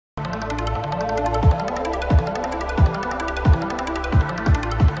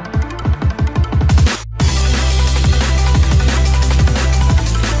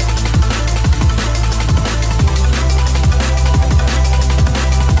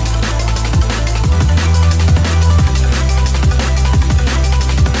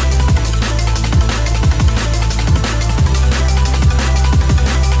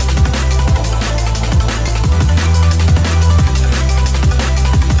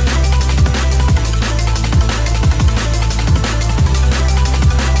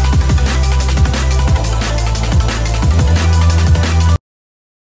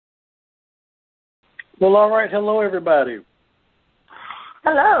Well, all right. Hello, everybody.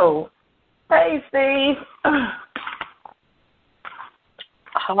 Hello. Hey, Steve.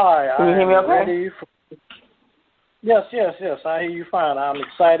 Hi. Can you hear me okay? Yes. I hear you fine. I'm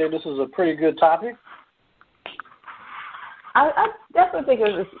excited. This is a pretty good topic. I definitely think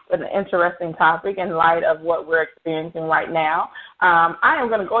it's an interesting topic in light of what we're experiencing right now. I am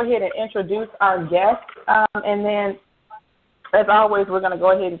going to go ahead and introduce our guest, and then, as always, we're going to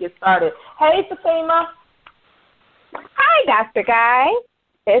go ahead and get started. Hey, Fatima. Hi, Dr. Guy.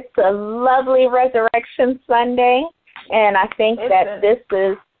 It's a lovely Resurrection Sunday, and I think this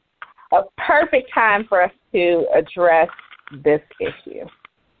is a perfect time for us to address this issue.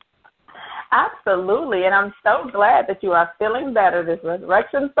 Absolutely, and I'm so glad that you are feeling better this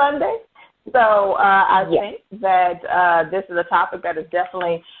Resurrection Sunday. So I think that this is a topic that is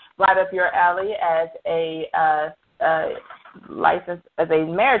definitely right up your alley as a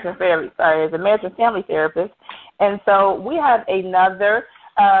marriage and family therapist. And so we have another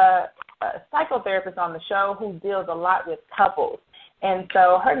psychotherapist on the show who deals a lot with couples. And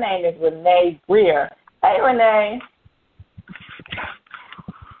so her name is Renee Greer. Hey, Renee.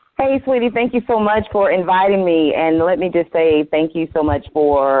 Hey, sweetie, thank you so much for inviting me. And let me just say thank you so much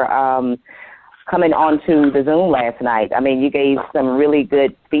for coming onto the Zoom last night. I mean, you gave some really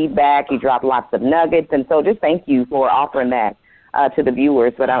good feedback. You dropped lots of nuggets. And so just thank you for offering that to the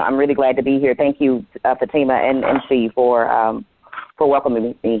viewers. But I'm really glad to be here. Thank you, Fatima and Steve, for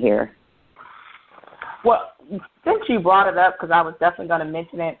welcoming me here. Well, since you brought it up, because I was definitely going to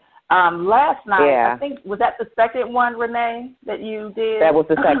mention it, last night, I think, was that the second one, Renee, that you did? That was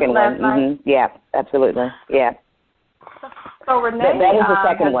the second one. Mm-hmm. Yeah, absolutely. Yeah. So Renee that was the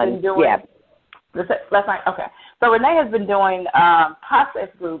second one. Been doing, last night, okay. So Renee has been doing process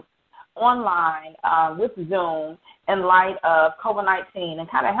groups online with Zoom in light of COVID-19 and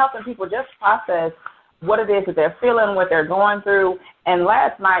kind of helping people just process what it is that they're feeling, what they're going through. And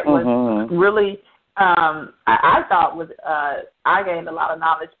last night was really I thought was I gained a lot of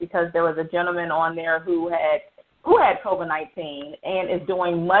knowledge because there was a gentleman on there who had COVID-19 and is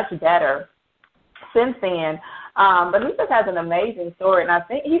doing much better since then. But he just has an amazing story, and I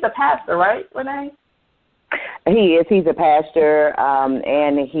think he's a pastor, right, Renee? He is. He's a pastor,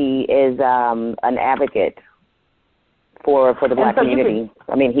 and he is an advocate for the Black community.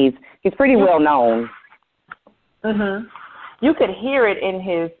 I mean, he's pretty well known. Mhm. You could hear it in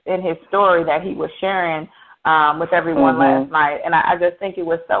his story that he was sharing with everyone last night, and I just think it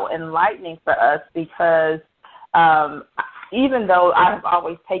was so enlightening for us because even though I've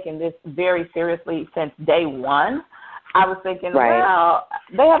always taken this very seriously since day one, I was thinking, well,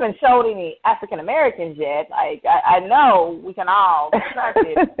 they haven't showed any African Americans yet. Like I know we can all track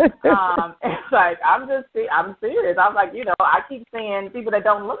it. It's like I'm serious. I was like, I keep seeing people that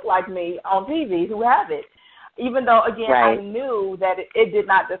don't look like me on TV who have it. Even though, again, I knew that it did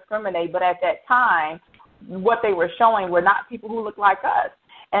not discriminate, but at that time, what they were showing were not people who look like us.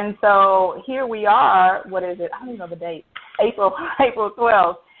 And so here we are, what is it? I don't even know the date, April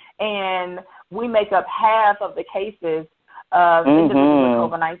 12th, and we make up half of the cases of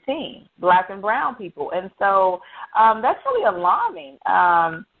individuals with COVID-19, Black and brown people. And so that's really alarming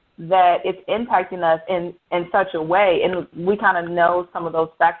that it's impacting us in such a way, and we kind of know some of those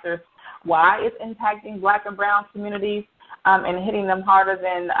factors why it's impacting Black and brown communities and hitting them harder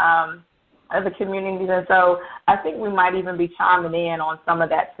than other communities. And so I think we might even be chiming in on some of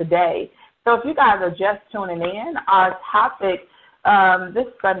that today. So if you guys are just tuning in, our topic this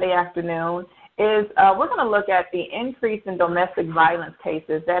Sunday afternoon is we're going to look at the increase in domestic violence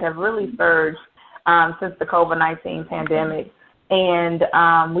cases that have really surged since the COVID-19 pandemic. And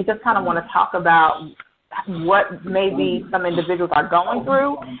we just kind of want to talk about what maybe some individuals are going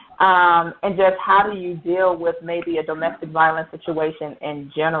through, and just how do you deal with maybe a domestic violence situation in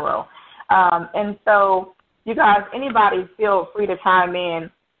general. And so, you guys, anybody feel free to chime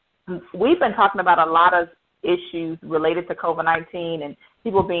in. We've been talking about a lot of issues related to COVID-19 and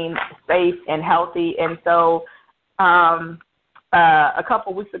people being safe and healthy. And so a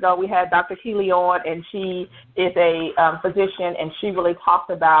couple of weeks ago, we had Dr. Keeley on, and she is a physician, and she really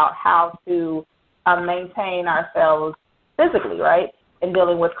talked about how to maintain ourselves physically, right, in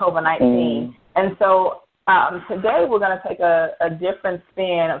dealing with COVID-19. And so today we're going to take a different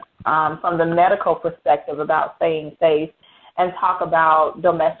spin from the medical perspective about staying safe and talk about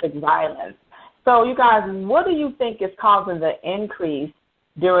domestic violence. So you guys, what do you think is causing the increase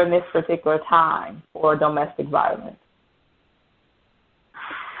during this particular time for domestic violence?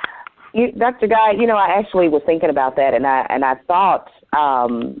 Dr. Guy, I actually was thinking about that, and I thought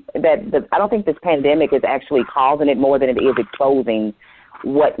that I don't think this pandemic is actually causing it more than it is exposing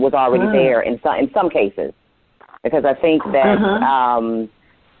what was already there in some cases, because I think that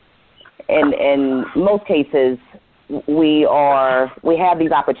in most cases we have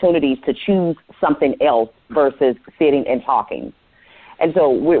these opportunities to choose something else versus sitting and talking, and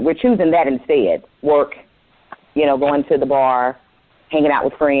so we're choosing that instead. Work, going to the bar, hanging out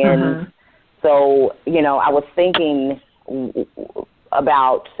with friends. So I was thinking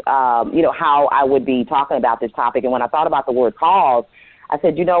about how I would be talking about this topic, and when I thought about the word cause, I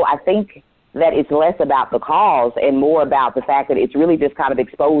said, I think that it's less about the cause and more about the fact that it's really just kind of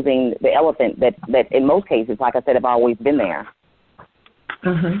exposing the elephant that in most cases, like I said, have always been there.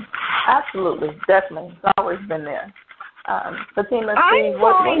 Absolutely, definitely, it's always been there. Fatima,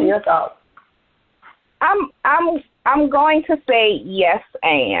 what are your thoughts? I'm going to say yes,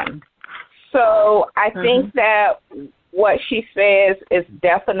 and so I think that what she says is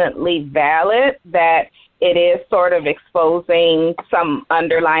definitely valid, that it is sort of exposing some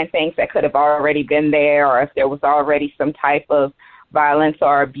underlying things that could have already been there, or if there was already some type of violence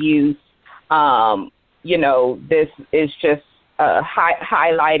or abuse. This is just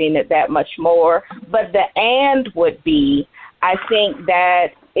highlighting it that much more. But the and would be, I think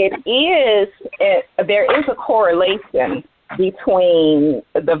that there is a correlation between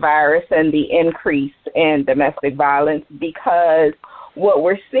the virus and the increase in domestic violence, because what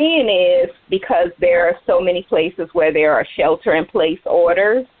we're seeing is, because there are so many places where there are shelter-in-place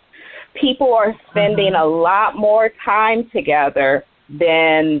orders, people are spending a lot more time together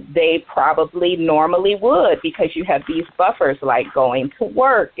than they probably normally would, because you have these buffers like going to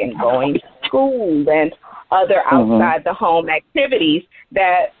work and going to school and other outside the home activities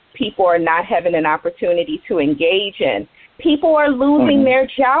that people are not having an opportunity to engage in. People are losing their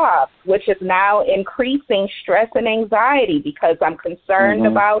jobs, which is now increasing stress and anxiety, because I'm concerned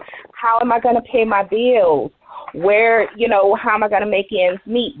about how am I going to pay my bills? Where, how am I going to make ends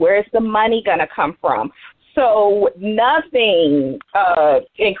meet? Where's the money going to come from? So nothing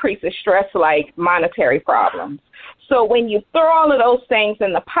increases stress like monetary problems. So when you throw all of those things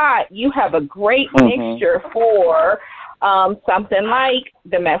in the pot, you have a great mixture for something like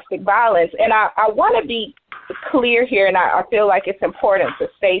domestic violence. And I want to be clear here, and I feel like it's important to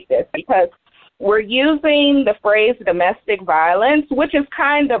state this, because we're using the phrase domestic violence, which is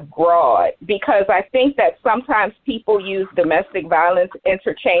kind of broad, because I think that sometimes people use domestic violence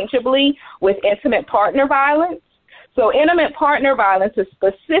interchangeably with intimate partner violence. So intimate partner violence is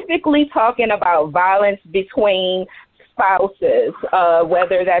specifically talking about violence between spouses,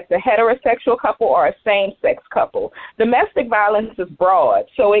 whether that's a heterosexual couple or a same-sex couple. Domestic violence is broad,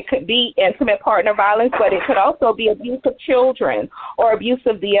 so it could be intimate partner violence, but it could also be abuse of children or abuse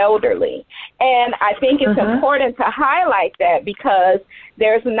of the elderly. And I think it's important to highlight that, because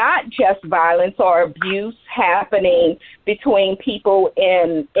there's not just violence or abuse happening between people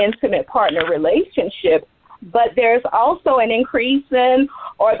in intimate partner relationships, but there's also an increase in,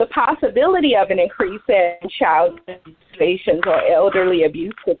 or the possibility of an increase in, child abuse situations or elderly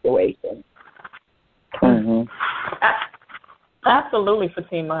abuse situations. Absolutely,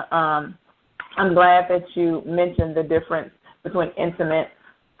 Fatima. I'm glad that you mentioned the difference between intimate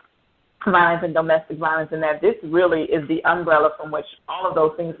violence and domestic violence, and that this really is the umbrella from which all of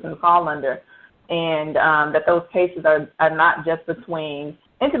those things can fall under, and that those cases are not just between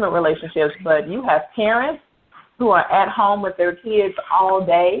intimate relationships, but you have parents who are at home with their kids all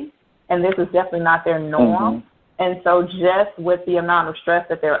day, and this is definitely not their norm. And so just with the amount of stress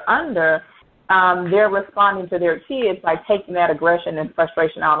that they're under, they're responding to their kids by taking that aggression and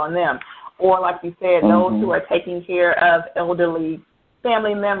frustration out on them. Or like you said, those who are taking care of elderly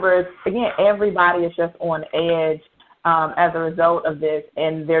family members, again, everybody is just on edge as a result of this,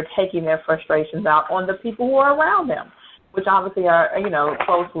 and they're taking their frustrations out on the people who are around them, which obviously are,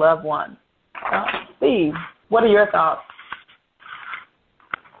 close loved ones. Steve, what are your thoughts?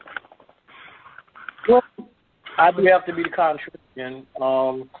 Well, I do have to be the contrarian.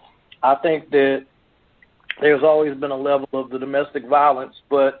 I think that there's always been a level of the domestic violence,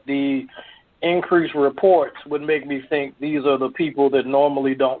 but the increased reports would make me think these are the people that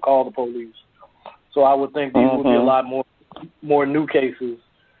normally don't call the police. So I would think these would be a lot more new cases.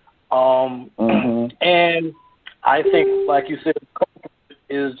 And I think, like you said,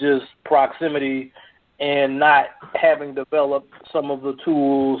 is just proximity and not having developed some of the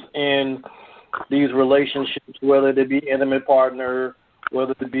tools in these relationships, whether it be intimate partner,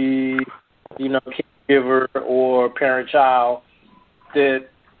 whether it be, caregiver or parent-child, that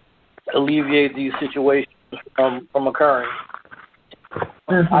alleviate these situations from occurring.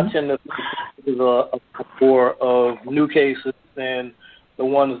 I tend to think there's a more of new cases than the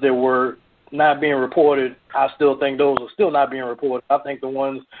ones that were not being reported, I still think those are still not being reported. I think the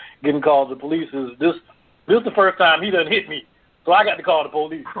ones getting called to police is this is the first time he done hit me, so I got to call the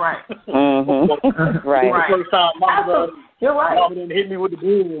police. Right. Right. The first time mama done hit me with the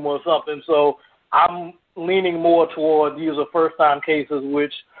broom or something. So I'm leaning more toward these are first time cases,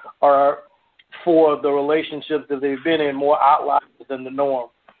 which are for the relationships that they've been in more outliers than the norm.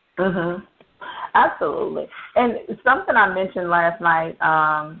 Mhm. Absolutely. And something I mentioned last night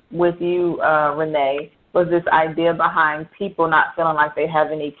with you, Renee, was this idea behind people not feeling like they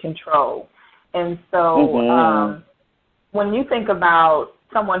have any control. And so when you think about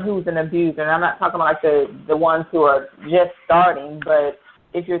someone who's an abuser, and I'm not talking about like the ones who are just starting, but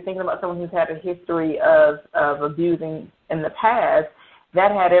if you're thinking about someone who's had a history of abusing in the past, that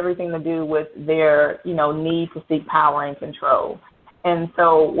had everything to do with their, need to seek power and control. And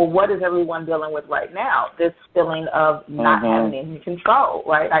so, well, what is everyone dealing with right now? This feeling of not having any control,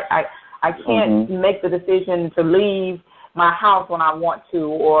 right? I can't make the decision to leave my house when I want to,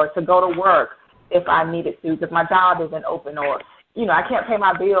 or to go to work if I needed to, because my job isn't open, or I can't pay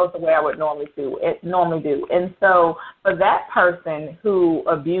my bills the way I would normally do. And so, for that person who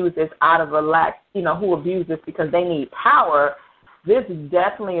abuses out of a lack, who abuses because they need power, this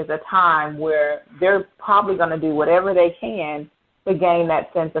definitely is a time where they're probably going to do whatever they can to gain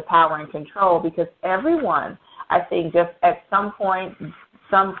that sense of power and control, because everyone, I think, just at some point,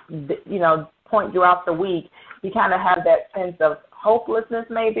 point throughout the week, you kind of have that sense of hopelessness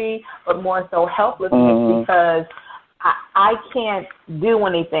maybe, but more so helplessness because I can't do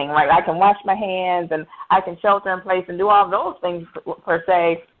anything. Like, I can wash my hands and I can shelter in place and do all those things per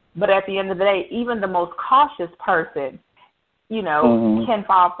se, but at the end of the day, even the most cautious person, can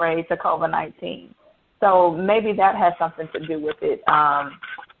fall prey to COVID-19. So maybe that has something to do with it,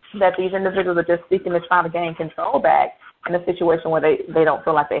 that these individuals are just seeking to try to gain control back in a situation where they don't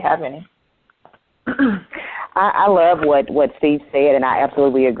feel like they have any. I love what Steve said, and I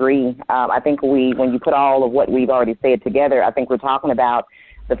absolutely agree. I think when you put all of what we've already said together, I think we're talking about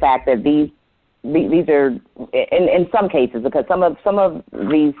the fact that these are, in some cases, because some of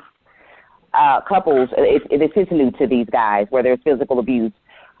these couples, this is new to these guys, where there's physical abuse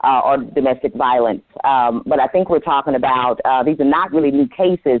or domestic violence. But I think we're talking about these are not really new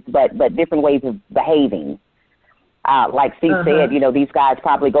cases, but different ways of behaving. Like Steve said, these guys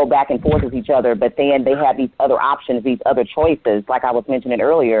probably go back and forth with each other, but then they have these other options, these other choices, like I was mentioning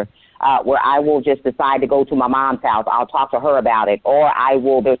earlier, where I will just decide to go to my mom's house. I'll talk to her about it, or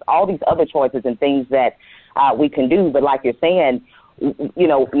there's all these other choices and things that we can do. But like you're saying,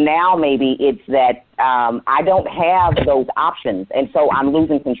 now maybe it's that I don't have those options, and so I'm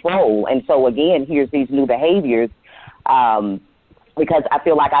losing control. And so, again, here's these new behaviors because I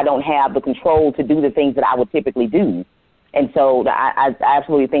feel like I don't have the control to do the things that I would typically do. And so I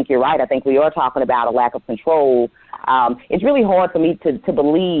absolutely think you're right. I think we are talking about a lack of control. It's really hard for me to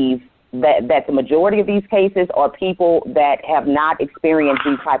believe that the majority of these cases are people that have not experienced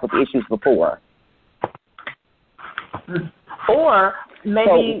these type of issues before. Or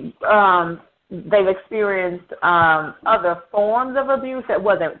maybe they've experienced other forms of abuse that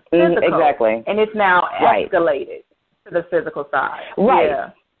wasn't physical. Exactly. And it's now escalated to the physical side. Right. Yeah.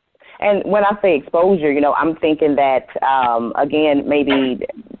 And when I say exposure, I'm thinking that, again, maybe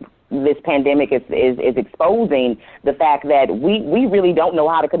this pandemic is exposing the fact that we really don't know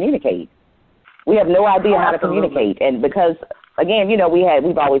how to communicate. We have no idea how to communicate. And because, again,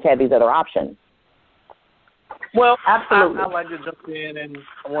 we've always had these other options. Well, absolutely. I'd like to jump in, and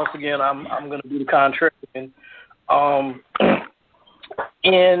once again, I'm going to be the contrarian.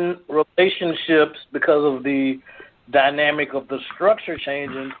 In relationships, because of the dynamic of the structure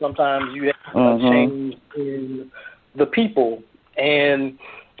changing, sometimes you have a change in the people. And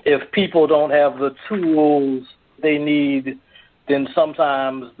if people don't have the tools they need, then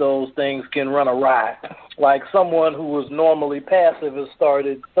sometimes those things can run awry. Like someone who was normally passive has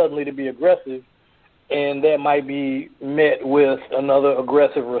started suddenly to be aggressive, and that might be met with another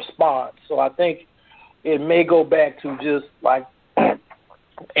aggressive response. So I think it may go back to just like,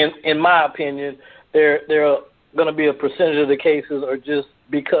 in my opinion, there are going to be a percentage of the cases are just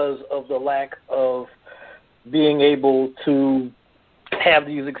because of the lack of being able to have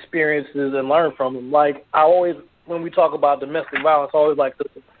these experiences and learn from them. Like I always, when we talk about domestic violence, I always like to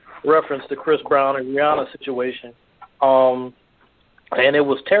reference the Chris Brown and Rihanna situation. And it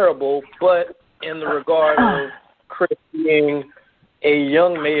was terrible, but in the regard of Chris being a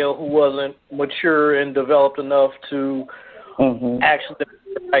young male who wasn't mature and developed enough to actually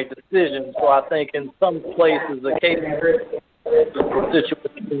make the right decision. So I think in some places, the cases,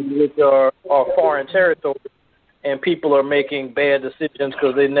 situations which are foreign territory, and people are making bad decisions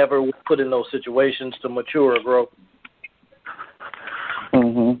because they never were put in those situations to mature or grow.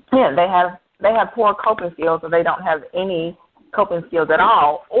 Yeah, they have poor coping skills, or they don't have any coping skills at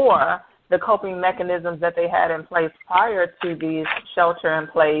all, or the coping mechanisms that they had in place prior to these shelter in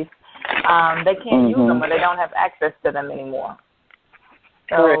place, they can't use them, or they don't have access to them anymore.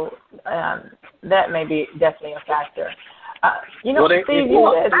 So that may be definitely a factor. Steve,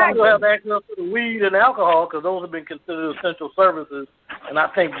 you have access to the weed and alcohol because those have been considered essential services, and I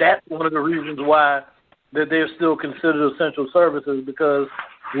think that's one of the reasons why that they're still considered essential services, because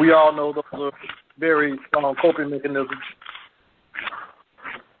we all know those are very strong coping mechanisms.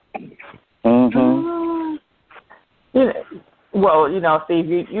 Well, Steve,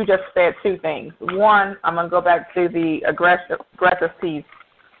 you just said two things. One, I'm going to go back to the aggressive piece.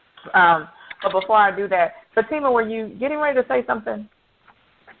 But before I do that, Fatima, were you getting ready to say something?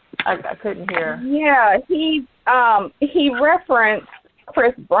 I couldn't hear. Yeah, he referenced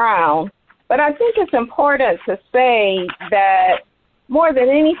Chris Brown, but I think it's important to say that more than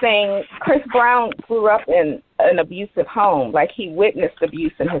anything, Chris Brown grew up in an abusive home. Like, he witnessed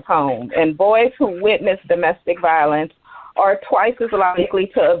abuse in his home. And boys who witness domestic violence are twice as likely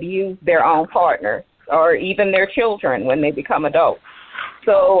to abuse their own partners or even their children when they become adults.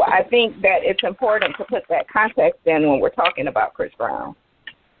 So I think that it's important to put that context in when we're talking about Chris Brown.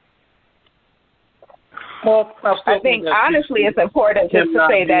 Well, I think honestly it's important just to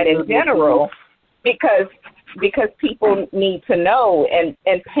say that in general, because people need to know,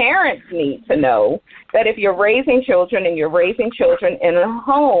 and parents need to know, that if you're raising children and you're raising children in a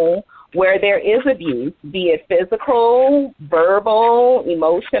home where there is abuse, be it physical, verbal,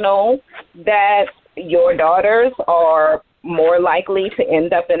 emotional, that your daughters are more likely to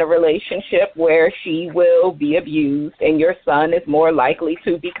end up in a relationship where she will be abused, and your son is more likely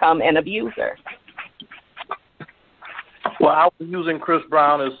to become an abuser. Well, I was using Chris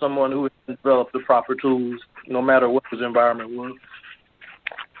Brown as someone who had developed the proper tools, no matter what his environment was.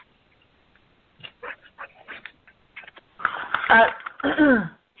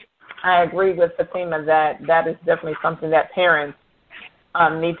 I agree with Fatima that is definitely something that parents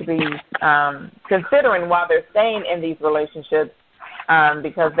need to be considering while they're staying in these relationships,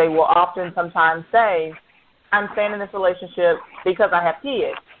 because they will often sometimes say, I'm staying in this relationship because I have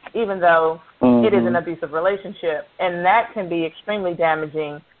kids, even though it is an abusive relationship. And that can be extremely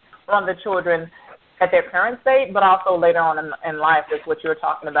damaging on the children at their current state, but also later on in life, is what you were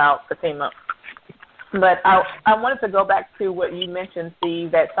talking about, Fatima. But I wanted to go back to what you mentioned,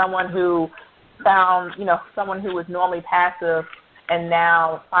 Steve, that someone who found, someone who was normally passive and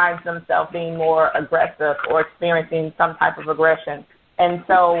now finds themselves being more aggressive or experiencing some type of aggression. And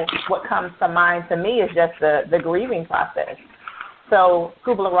so what comes to mind to me is just the grieving process. So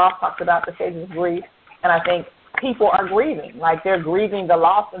Kubler-Ross talks about the stages of grief, and I think people are grieving, like they're grieving the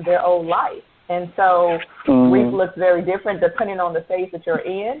loss of their old life. And so grief looks very different depending on the stage that you're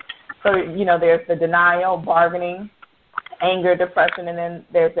in. So, there's the denial, bargaining, anger, depression, and then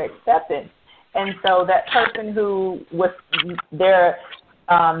there's the acceptance. And so that person who was their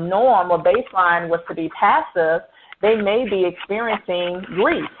norm or baseline was to be passive, they may be experiencing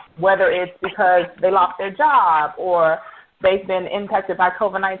grief, whether it's because they lost their job or they've been impacted by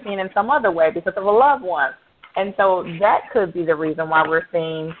COVID-19 in some other way because of a loved one. And so that could be the reason why we're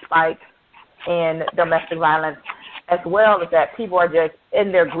seeing spikes in domestic violence, as well as that people are just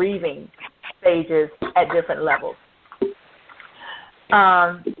in their grieving stages at different levels.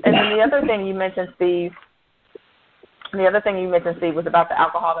 And then the other thing you mentioned, Steve, was about the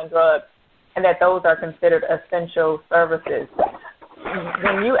alcohol and drugs, and that those are considered essential services.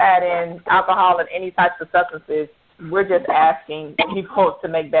 When you add in alcohol and any types of substances, we're just asking people to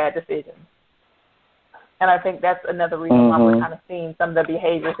make bad decisions. And I think that's another reason why we're kind of seeing some of the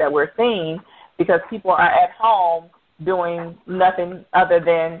behaviors that we're seeing, because people are at home doing nothing other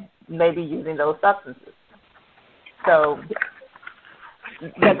than maybe using those substances. So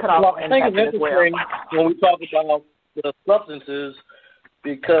that could also impact it as well. When we talk about the substances,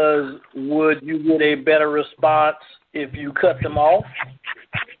 because would you get a better response if you cut them off?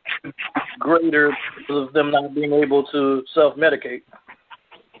 Greater because of them not being able to self-medicate.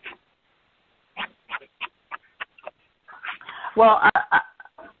 Well,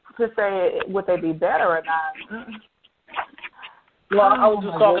 to say would they be better or not? Well, I was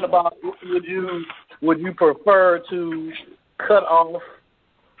just talking about would you prefer to cut off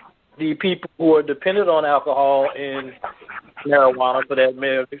the people who are dependent on alcohol and marijuana, for that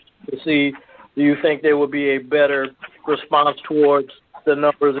matter, to see, do you think there would be a better response towards the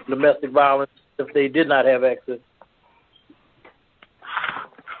numbers of domestic violence if they did not have access?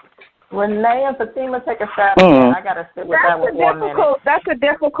 Renee and Fatima, take a shot. I got to sit with that one for a minute. That's a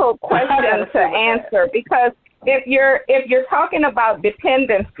difficult question to answer because if you're talking about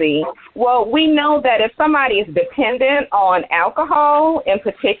dependency, well, we know that if somebody is dependent on alcohol in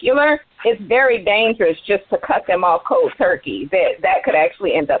particular, it's very dangerous just to cut them off cold turkey. That could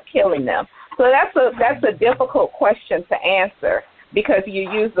actually end up killing them. So that's a difficult question to answer because you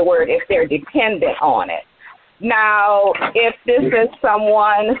use the word if they're dependent on it. Now, if this is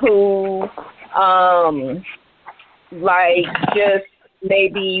someone who, just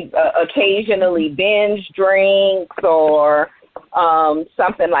maybe occasionally binge drinks or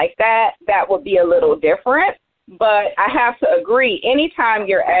something like that, that would be a little different. But I have to agree, anytime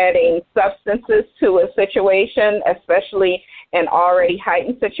you're adding substances to a situation, especially an already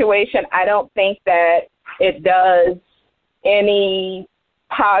heightened situation, I don't think that it does any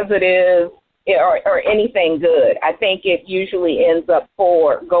positive or anything good. I think it usually ends up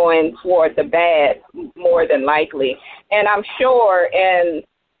going toward the bad more than likely. And I'm sure, and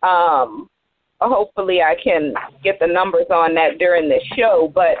hopefully I can get the numbers on that during this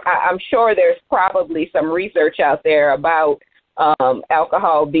show, but I'm sure there's probably some research out there about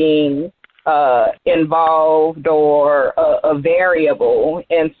alcohol being involved or a variable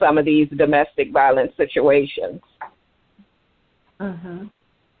in some of these domestic violence situations. Mm-hmm.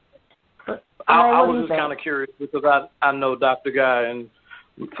 I was just kind of curious because I know Dr. Guy and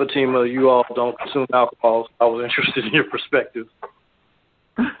Fatima, you all don't consume alcohol, so I was interested in your perspective.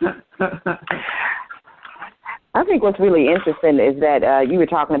 I think what's really interesting is that you were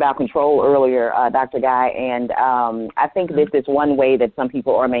talking about control earlier, Dr. Guy, and I think this is one way that some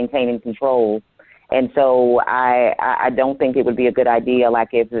people are maintaining control. And so I don't think it would be a good idea, like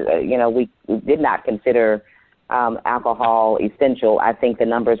if, we did not consider alcohol essential. I think the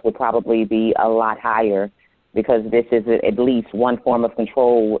numbers would probably be a lot higher because this is at least one form of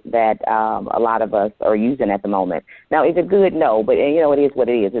control that a lot of us are using at the moment. Now, is it good? No, but, it is what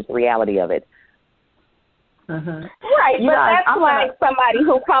it is. It's the reality of it. Mm-hmm. Right, but that's like somebody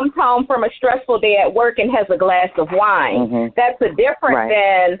who comes home from a stressful day at work and has a glass of wine. Mm-hmm. That's a different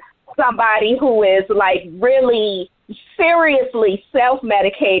than somebody who is like really seriously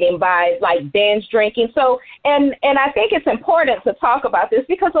self-medicating by like binge drinking. So, and I think it's important to talk about this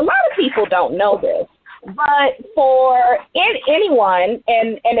because a lot of people don't know this. But for anyone,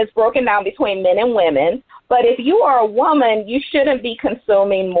 and it's broken down between men and women, but if you are a woman, you shouldn't be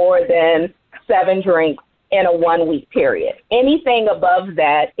consuming more than 7 drinks in a 1-week period. Anything above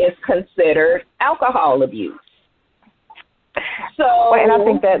that is considered alcohol abuse. So, and I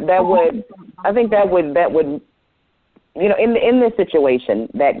think that would, in this situation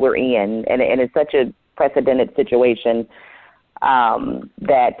that we're in, and it's such a precedented situation,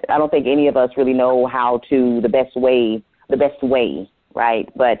 that I don't think any of us really know how to the best way, right?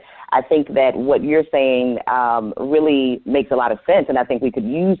 But I think that what you're saying really makes a lot of sense, and I think we could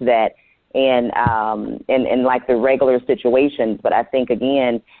use that in like the regular situations. But I think,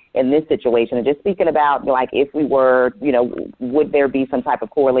 again, in this situation, and just speaking about, like, if we were, would there be some type of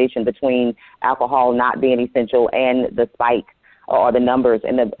correlation between alcohol not being essential and the spike or the numbers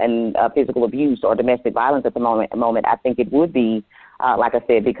and physical abuse or domestic violence at the moment? I think it would be, like I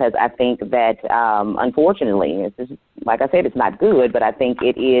said, because I think that, unfortunately, it's just, like I said, it's not good, but I think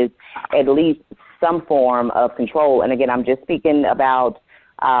it is at least some form of control. And again, I'm just speaking about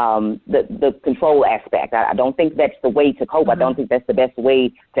the control aspect. I don't think that's the way to cope. Mm-hmm. I don't think that's the best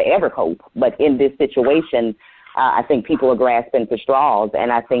way to ever cope. But in this situation, I think people are grasping for straws.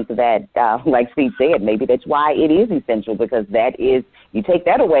 And I think that, like Steve said, maybe that's why it is essential, because that is, you take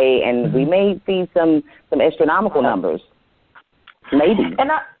that away and we may see some astronomical numbers. Maybe.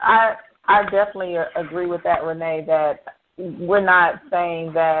 And I definitely agree with that, Renee, that we're not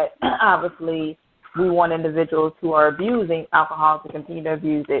saying that obviously we want individuals who are abusing alcohol to continue to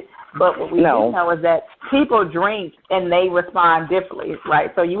abuse it. But what we do know is that people drink and they respond differently, right?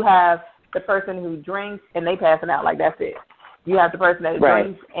 So you have the person who drinks and they passing out like that's it. You have the person that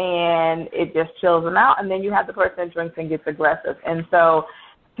drinks and it just chills them out. And then you have the person that drinks and gets aggressive. And so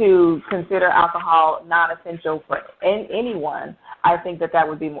to consider alcohol non-essential for anyone, I think that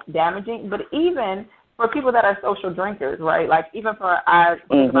would be damaging. But even for people that are social drinkers, right? Like even for about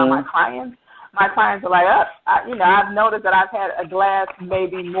my clients are like, I've noticed that I've had a glass,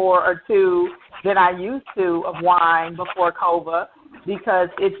 maybe more or two than I used to of wine before COVID because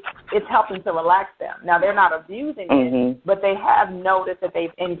it's helping to relax them. Now, they're not abusing it, but they have noticed that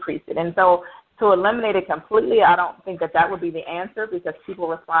they've increased it. And so to eliminate it completely, I don't think that would be the answer because people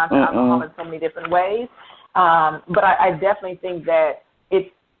respond to alcohol in so many different ways. But I definitely think that it's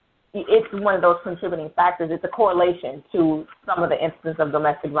it's one of those contributing factors. It's a correlation to some of the instances of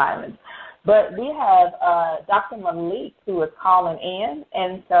domestic violence. But we have Dr. Malik who is calling in,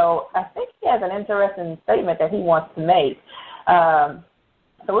 and so I think he has an interesting statement that he wants to make.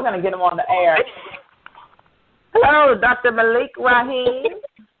 So we're going to get him on the air. Hello, Dr. Malik Rahim.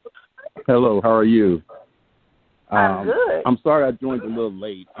 Hello, how are you? I'm good. I'm sorry I joined a little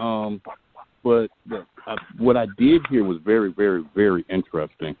late, but what I did here was very, very, very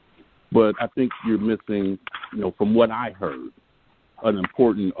interesting. But I think you're missing, from what I heard, an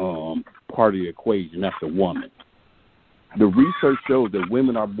important part of the equation. That's the woman. The research shows that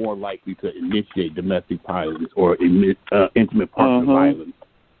women are more likely to initiate domestic violence or intimate partner violence.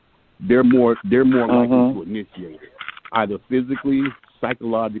 They're more likely to initiate it, either physically,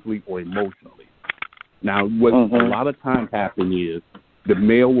 psychologically, or emotionally. Now, what a lot of times happens is the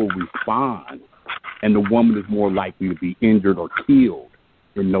male will respond, and the woman is more likely to be injured or killed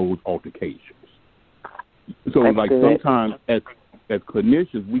in those altercations. So, sometimes as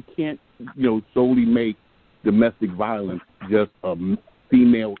clinicians, we can't, solely make domestic violence just a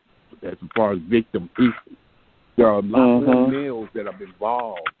female as far as victim issue. There are a lot of males that are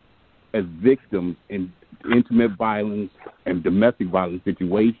involved as victims in intimate violence and domestic violence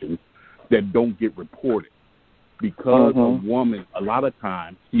situations that don't get reported because a woman, a lot of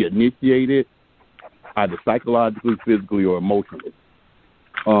times, she initiated either psychologically, physically, or emotionally.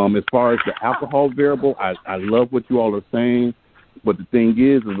 As far as the alcohol variable, I love what you all are saying, but the thing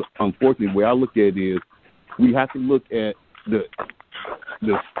is unfortunately, the way I look at it is we have to look at the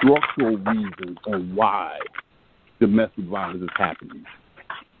structural reasons on why domestic violence is happening.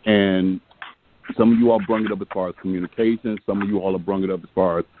 And some of you all bring it up as far as communication. Some of you all have brought it up as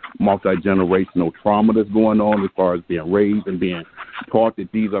far as multi-generational trauma that's going on, as far as being raised and being taught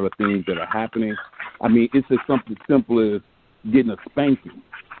that these are the things that are happening. I mean, it's just something simple as getting a spanking.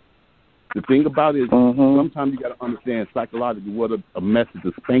 The thing about it is sometimes you got to understand psychologically what a message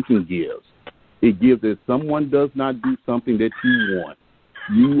a spanking gives. It gives that if someone does not do something that you want,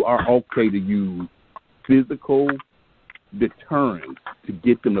 you are okay to use physical deterrence to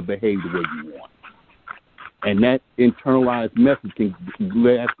get them to behave the way you want. And that internalized message can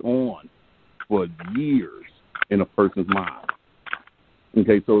last on for years in a person's mind.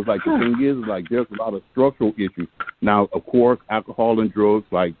 Okay, so it's like the thing is like there's a lot of structural issues. Now, of course, alcohol and drugs,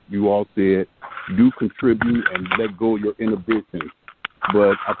 like you all said, do contribute and let go of your inhibitions.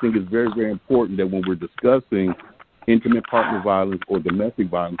 But I think it's very, very important that when we're discussing intimate partner violence or domestic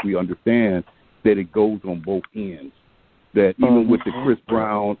violence, we understand that it goes on both ends. That even with the Chris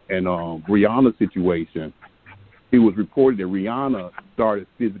Brown and Rihanna situation, it was reported that Rihanna started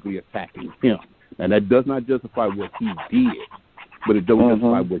physically attacking him. And that does not justify what he did, but it doesn't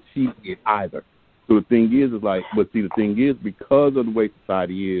justify what she did either. So the thing is the thing is, because of the way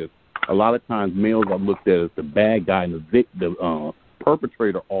society is, a lot of times males are looked at as the bad guy and the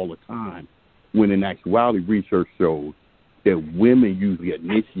perpetrator all the time, when in actuality research shows that women usually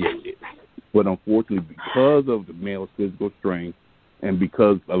initiate it. But unfortunately, because of the male's physical strength and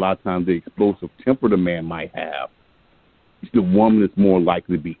because a lot of times the explosive temper the man might have, the woman is more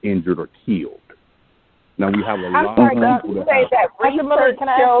likely to be injured or killed. Now, we have a lot of people that research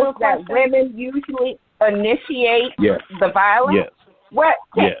shows that women usually initiate the violence? Yes. What?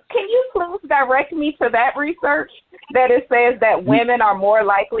 Can you please direct me to that research that it says that women are more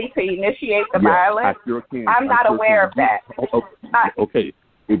likely to initiate the violence? I sure can. I'm not aware of that. Okay.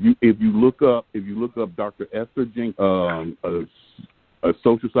 If you look up Dr. Esther Jenkins, a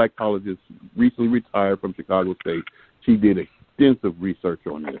social psychologist recently retired from Chicago State, she did extensive research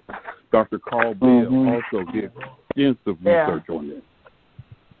on this. Dr. Carl Bell also did extensive research on this.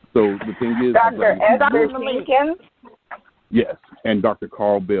 So the thing is, Dr. Esther Jenkins. Yes, and Dr.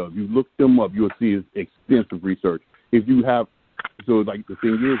 Carl Bell. If you look them up, you'll see his extensive research. If you have, so like the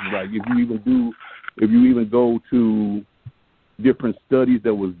thing is, like if you even go to different studies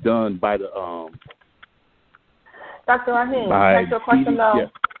that was done by the Dr. Rahim, can I ask you a question though?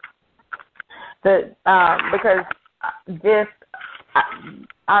 Yes. Because this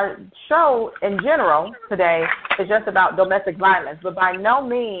our show in general today is just about domestic violence, but by no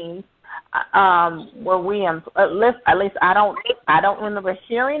means were we at least I don't remember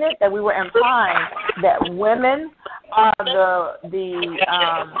hearing it that we were implying that women are the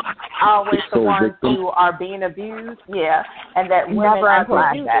always the ones who are being abused, and that women are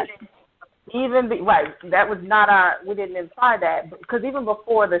abused. That was not we didn't imply that, because even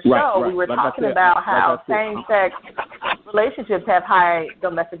before the show we were talking about how same-sex relationships have high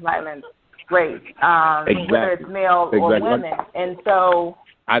domestic violence rates, whether it's male or women, and so.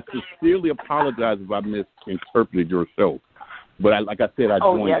 I sincerely apologize if I misinterpreted your show. But like I said, I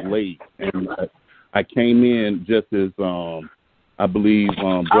joined late, and I came in just as I believe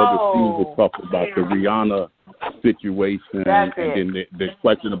Brother Steve was talking about the Rihanna situation, and then the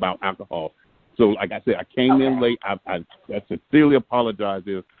question about alcohol. So, like I said, I came in late. I sincerely apologize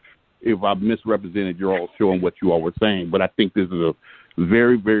if I misrepresented your all show and what you all were saying, but I think this is a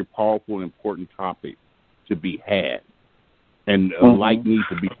very, very powerful and important topic to be had, and light needs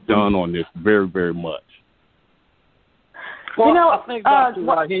to be done on this very, very much. Well, I think Dr.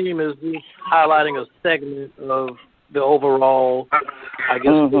 Raheem is just highlighting a segment of the overall, I guess,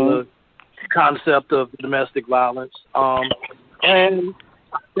 the concept of domestic violence. And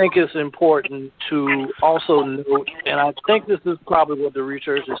I think it's important to also note, and I think this is probably what the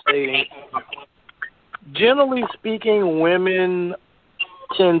research is stating, generally speaking, women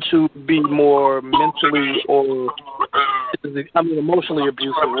tend to be more mentally emotionally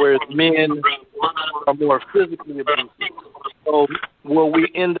abusive, whereas men are more physically abusive. So what we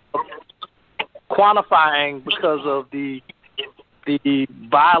end up quantifying because of the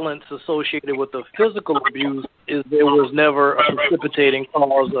violence associated with the physical abuse is there was never a precipitating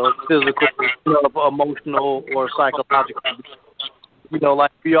cause of physical, of emotional or psychological abuse. You know,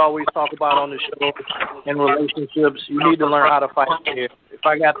 like we always talk about on the show, in relationships, you need to learn how to fight fair. If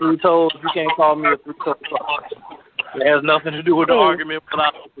I got 3 toes, you can't call me a 3-toe sucker. It has nothing to do with the argument whether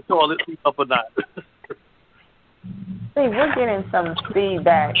I put the toilet seat up or not. See, we're getting some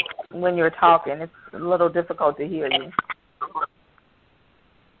feedback when you're talking. It's a little difficult to hear you.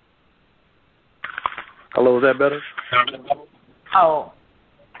 Hello, is that better? Oh.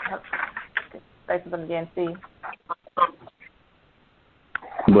 Say something again, Steve.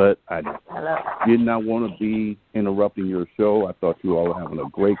 But I did not want to be interrupting your show. I thought you all were having a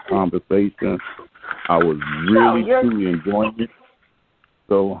great conversation. I was really, truly enjoying it.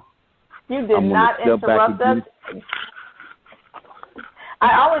 So you did not interrupt us.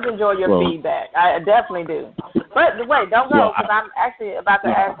 I always enjoy your feedback. I definitely do. But wait, don't go, because I'm actually about to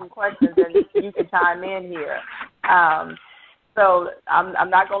ask some questions, and you can chime in here. So I'm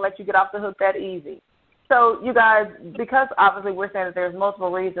not going to let you get off the hook that easy. So you guys, because obviously we're saying that there's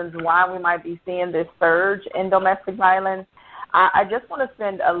multiple reasons why we might be seeing this surge in domestic violence, I just want to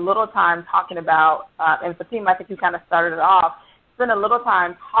spend a little time talking about, and Fatima, I think you kind of started it off, spend a little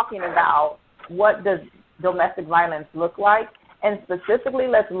time talking about what does domestic violence look like. And specifically,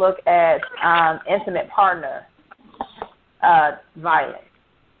 let's look at intimate partner violence.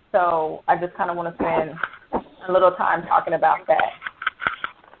 So I just kind of want to spend a little time talking about that.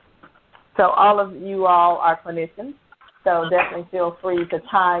 So all of you all are clinicians, so definitely feel free to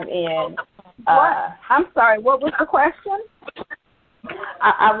chime in. I'm sorry, what was the question?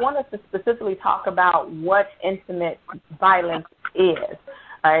 I wanted to specifically talk about what intimate violence is.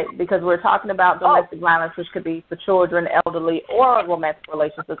 Right, because we're talking about domestic violence, which could be for children, elderly, or romantic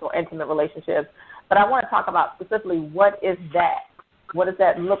relationships or intimate relationships. But I want to talk about specifically what is that? What does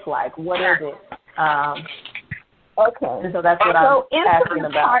that look like? What is it? Okay. And so that's what I'm asking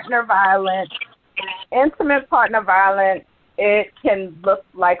about. Intimate partner violence, it can look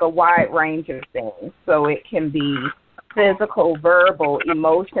like a wide range of things. So it can be physical, verbal,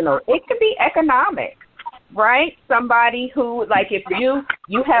 emotional. It can be economic. Right? Somebody who, like, if you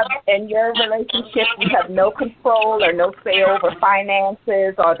have, in your relationship, you have no control or no say over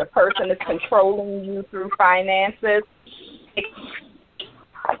finances, or the person is controlling you through finances.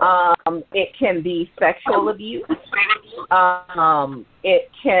 It can be sexual abuse. It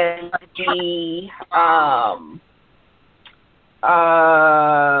can be,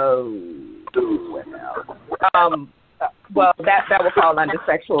 well, that will fall under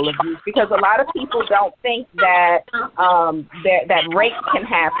sexual abuse, because a lot of people don't think that that rape can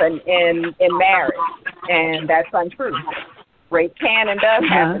happen in marriage, and that's untrue. Rape can and does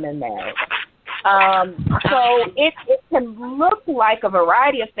happen in marriage. So it can look like a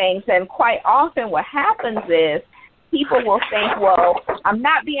variety of things, and quite often what happens is people will think, well, I'm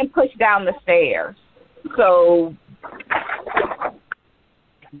not being pushed down the stairs, so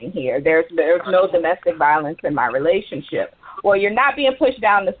here. There's no domestic violence in my relationship. Well, you're not being pushed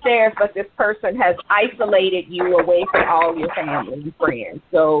down the stairs, but this person has isolated you away from all your family and friends.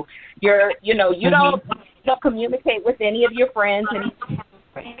 So you don't communicate with any of your friends and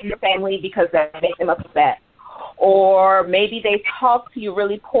your family because that makes them upset. Or maybe they talk to you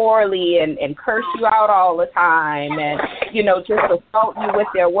really poorly and curse you out all the time and, just assault you with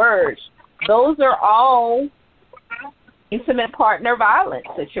their words. Those are all intimate partner violence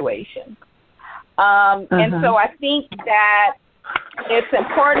situation. And so I think that it's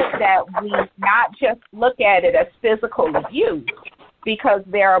important that we not just look at it as physical abuse, because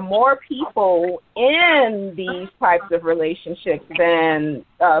there are more people in these types of relationships than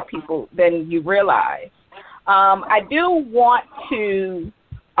you realize. I do want to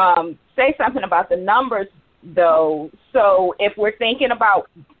say something about the numbers, though. So if we're thinking about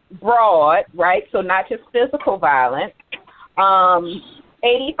broad, right, so not just physical violence,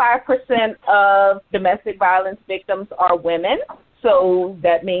 85% of domestic violence victims are women, so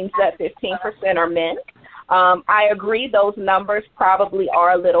that means that 15% are men. I agree those numbers probably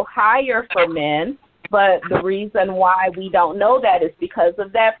are a little higher for men, but the reason why we don't know that is because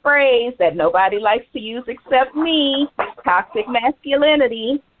of that phrase that nobody likes to use except me, toxic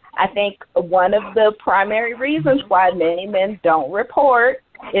masculinity. I think one of the primary reasons why many men don't report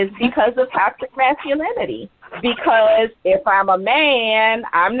is because of toxic masculinity. Because if I'm a man,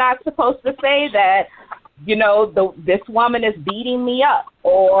 I'm not supposed to say that, this woman is beating me up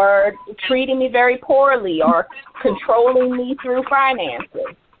or treating me very poorly or controlling me through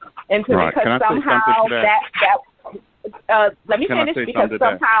finances. And so right. because somehow let me finish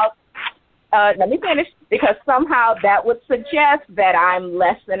because somehow that would suggest that I'm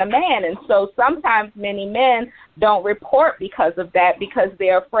less than a man. And so sometimes many men don't report because of that, because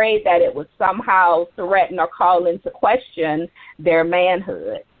they're afraid that it would somehow threaten or call into question their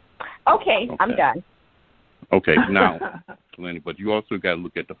manhood. Okay. I'm done. Okay, now, Lenny, but you also got to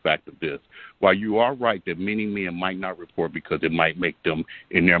look at the fact of this. While you are right that many men might not report because it might make them,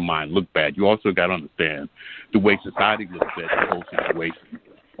 in their mind, look bad, you also got to understand the way society looks at the whole situation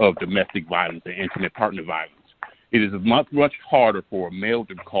of domestic violence and intimate partner violence. It is much, much harder for a male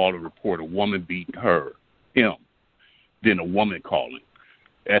to call or report a woman beating him, than a woman calling.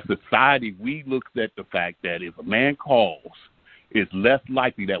 As society, we look at the fact that if a man calls, it's less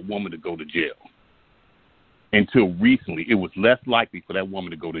likely that woman to go to jail. Until recently, it was less likely for that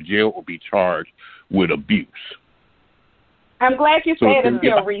woman to go to jail or be charged with abuse. I'm glad you said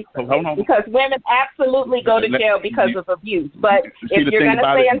until recently, because women absolutely go to jail because of abuse. But if you're going to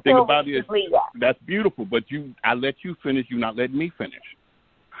say until recently, that's beautiful, but I let you finish, you not letting me finish.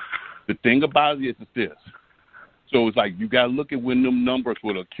 The thing about it is this. So it's like you got to look at when them numbers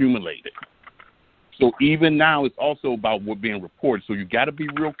were accumulated. So even now, it's also about what being reported. So you got to be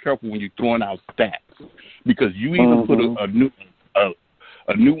real careful when you're throwing out stats, because you even put a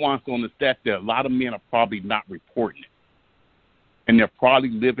nuance on the stats that a lot of men are probably not reporting it, and they're probably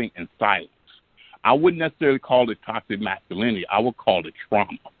living in silence. I wouldn't necessarily call it toxic masculinity. I would call it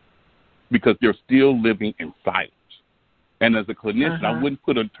trauma, because they're still living in silence. And as a clinician, I wouldn't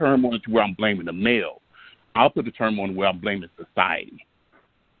put a term on it where I'm blaming the male. I'll put a term on where I'm blaming society.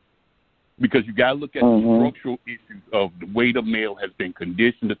 Because you got to look at the structural issues of the way the male has been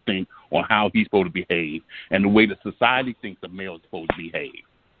conditioned to think on how he's supposed to behave, and the way the society thinks the male is supposed to behave.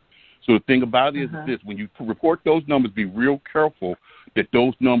 So the thing about it is this: when you report those numbers, be real careful that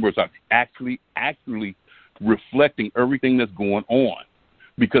those numbers are actually reflecting everything that's going on.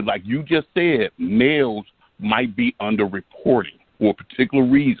 Because like you just said, males might be underreporting for a particular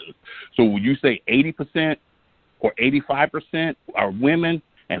reason. So when you say 80% or 85% are women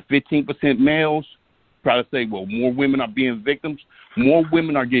and 15% males, try to say, well, more women are being victims, more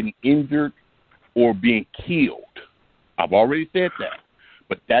women are getting injured or being killed. I've already said that.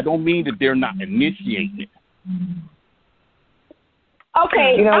 But that don't mean that they're not initiating it.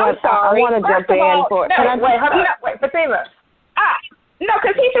 Okay, you know I'm what? sorry. I want to jump in. Wait, Fatima. No,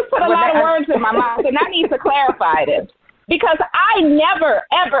 because he just put a lot of words in my mouth, and I need to clarify this. Because I never,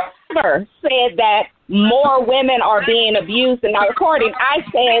 ever, ever said that more women are being abused and not reporting. I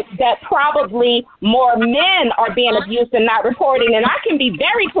said that probably more men are being abused and not reporting. And I can be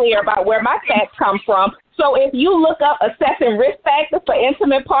very clear about where my facts come from. So if you look up assessing risk factors for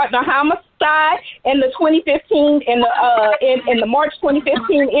intimate partner homicide in the 2015 in the March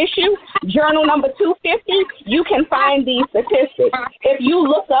 2015 issue, journal number 250, you can find these statistics. If you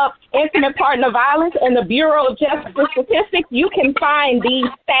look up intimate partner violence in the Bureau of Justice Statistics, you can find these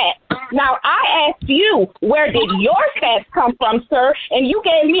stats. Now, I asked you, where did your stats come from, sir? And you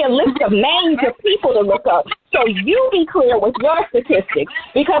gave me a list of names of people to look up. So you be clear with your statistics,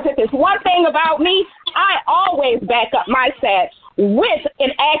 because if it's one thing about me, I always back up my stats with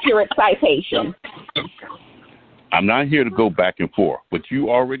an accurate citation. I'm not here to go back and forth, but you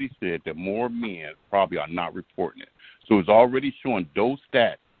already said that more men probably are not reporting it. So it's already showing those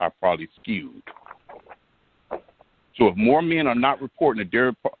stats are probably skewed. So if more men are not reporting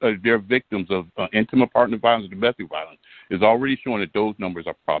that they're victims of intimate partner violence and domestic violence, it's already showing that those numbers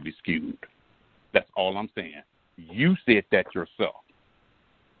are probably skewed. That's all I'm saying. You said that yourself.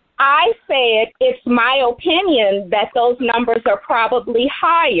 I said it's my opinion that those numbers are probably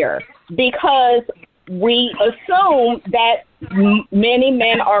higher, because we assume that many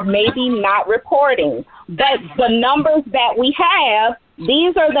men are maybe not reporting. But the numbers that we have,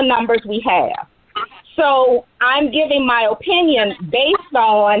 these are the numbers we have. So I'm giving my opinion based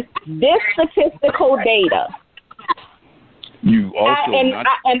on this statistical data. You also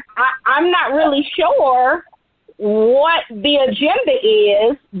I'm not really sure what the agenda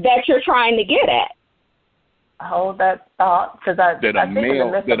is that you're trying to get at. Hold that thought, because I think in the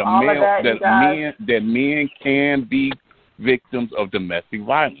midst of all of that, men can be victims of domestic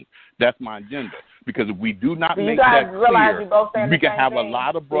violence. That's my agenda. Because if we do not make that clear, we can have a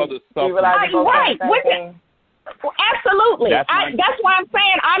lot of brothers suffer. Right. Well, absolutely. That's why I'm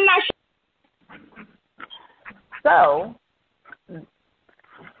saying I'm not sure. So,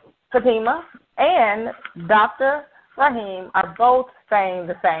 Fatima and Dr. Rahim are both saying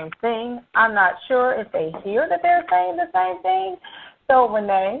the same thing. I'm not sure if they hear that they're saying the same thing. So,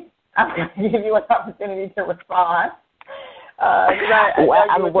 Renee, I'm going to give you an opportunity to respond. I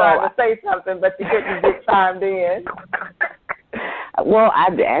know you were trying to say something, but you couldn't get chimed in. Well, I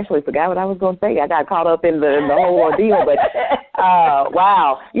actually forgot what I was going to say. I got caught up in the whole ordeal. But,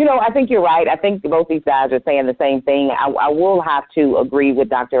 wow. I think you're right. I think both these guys are saying the same thing. I will have to agree with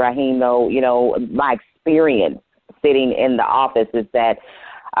Dr. Rahim, though. My experience sitting in the office is that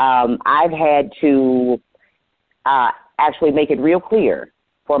I've had to actually make it real clear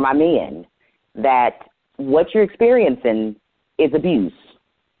for my men that what you're experiencing is abuse,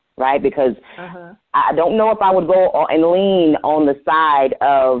 right? Because I don't know if I would go and lean on the side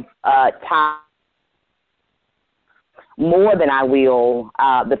of time more than I will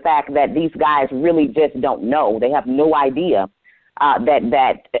the fact that these guys really just don't know. They have no idea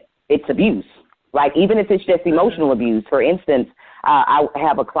that it's abuse, right? Even if it's just emotional abuse. For instance, I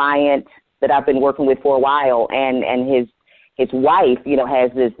have a client that I've been working with for a while, and his wife,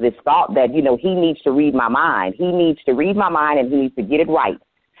 has this thought that, he needs to read my mind. He needs to read my mind, and he needs to get it right.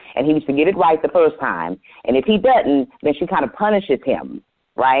 And he needs to get it right the first time. And if he doesn't, then she kind of punishes him,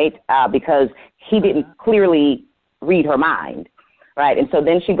 right, because he didn't clearly read her mind, right? And so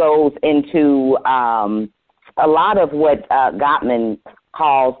then she goes into a lot of what Gottman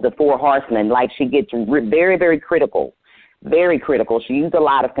calls the four horsemen. Like, she gets very, very critical. Very critical. She used a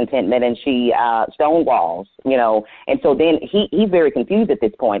lot of contentment, and she stonewalls, And so then he's very confused at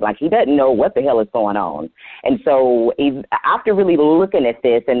this point. Like, he doesn't know what the hell is going on. And so after really looking at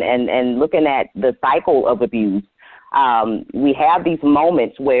this and looking at the cycle of abuse, we have these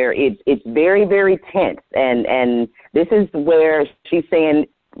moments where it's very, very tense. And this is where she's saying,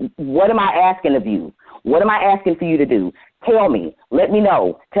 what am I asking of you? What am I asking for you to do? Tell me. Let me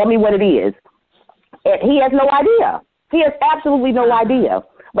know. Tell me what it is. And he has no idea. He has absolutely no idea.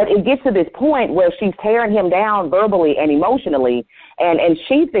 But it gets to this point where she's tearing him down verbally and emotionally, and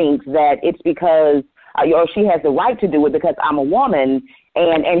she thinks that it's because, or she has the right to do it because I'm a woman,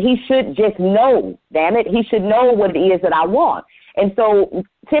 and he should just know, damn it, he should know what it is that I want. And so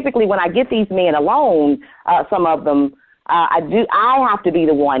typically when I get these men alone, some of them, I have to be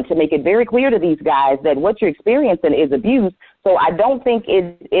the one to make it very clear to these guys that what you're experiencing is abuse. So I don't think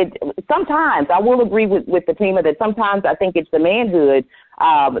it sometimes I will agree with Fatima that sometimes I think it's the manhood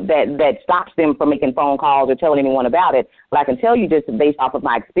that stops them from making phone calls or telling anyone about it. But I can tell you just based off of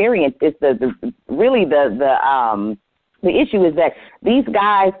my experience, it's the issue is that these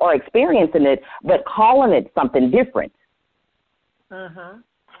guys are experiencing it but calling it something different. Mhm.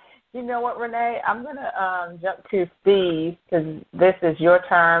 You know what, Renee? I'm going to jump to Steve, because this is your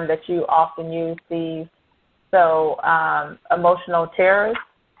term that you often use, Steve. So, emotional terrorists.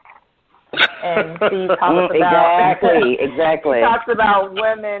 And Steve talks about exactly. He talks about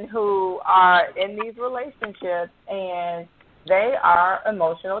women who are in these relationships and they are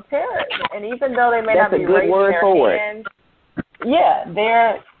emotional terrorists. And even though they may not be raising their hands,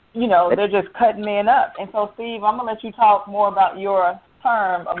 they're just cutting men up. And so, Steve, I'm gonna let you talk more about your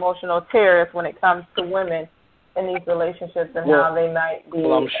term emotional terrorist when it comes to women in these relationships and how they might be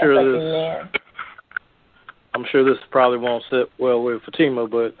affecting men. I'm sure this probably won't sit well with Fatima,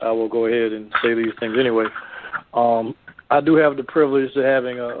 but I will go ahead and say these things anyway. I do have the privilege of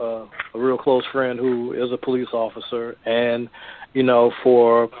having a real close friend who is a police officer, and,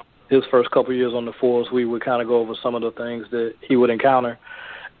 for his first couple of years on the force, we would kind of go over some of the things that he would encounter.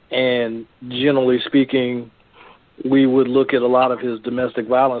 And generally speaking, we would look at a lot of his domestic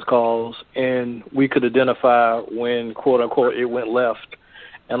violence calls, and we could identify when, quote unquote, it went left.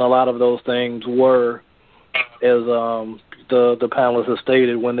 And a lot of those things were, as the panelists have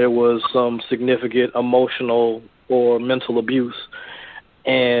stated, when there was some significant emotional or mental abuse.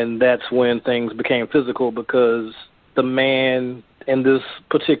 And that's when things became physical, because the man in this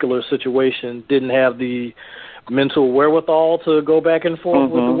particular situation didn't have the mental wherewithal to go back and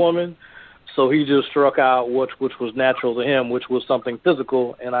forth with the woman. So he just struck out which was natural to him, which was something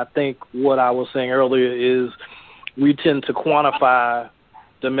physical. And I think what I was saying earlier is we tend to quantify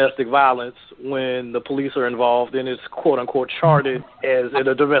domestic violence when the police are involved and it's quote-unquote charted as in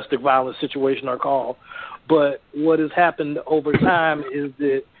a domestic violence situation or call. But what has happened over time is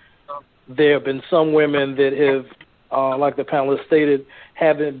that there have been some women that have, like the panelist stated,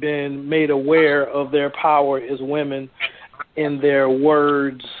 haven't been made aware of their power as women in their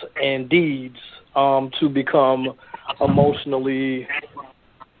words and deeds to become emotionally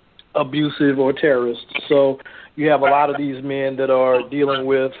abusive or terrorists. So you have a lot of these men that are dealing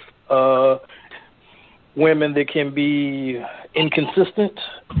with women that can be inconsistent,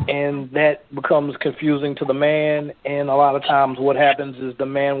 and that becomes confusing to the man. And a lot of times what happens is the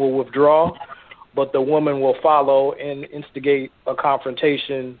man will withdraw, but the woman will follow and instigate a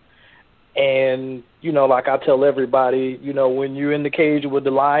confrontation. And, you know, like I tell everybody, you know, when you're in the cage with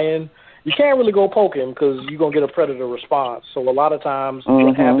the lion, you can't really go poke him because you're going to get a predator response. So a lot of times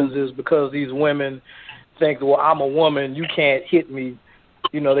what happens is because these women think, well, I'm a woman, you can't hit me.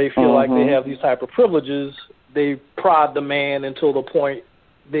 You know, they feel like they have these type of privileges. They prod the man until the point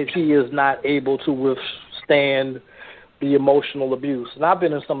that he is not able to withstand the emotional abuse. And I've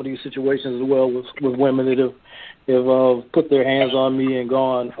been in some of these situations as well with women that have put their hands on me and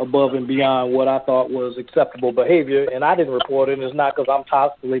gone above and beyond what I thought was acceptable behavior, and I didn't report it. And it's not because I'm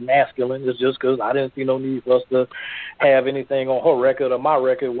toxically masculine. It's just because I didn't see no need for us to have anything on her record or my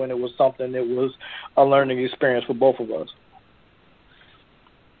record when it was something that was a learning experience for both of us.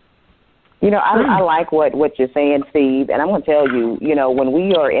 You know, I like what you're saying, Steve, and I'm going to tell you, you know, when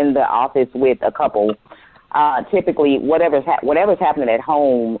we are in the office with a couple, typically whatever's happening at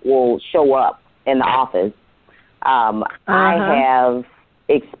home will show up in the office. I have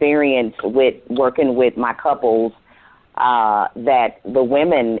experience with working with my couples that the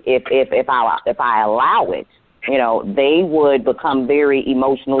women, if I allow it, you know, they would become very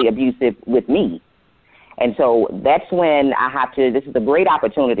emotionally abusive with me. And so that's when I have to, this is a great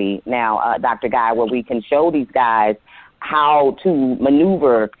opportunity now, Dr. Guy, where we can show these guys how to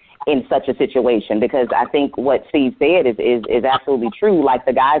maneuver in such a situation, because I think what Steve said is absolutely true. Like,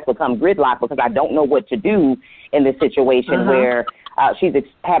 the guys become gridlocked because I don't know what to do in this situation where she's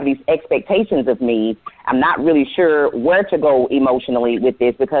have these expectations of me. I'm not really sure where to go emotionally with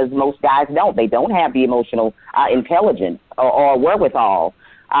this, because most guys they don't have the emotional intelligence or wherewithal.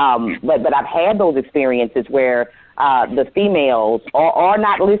 But I've had those experiences where the females are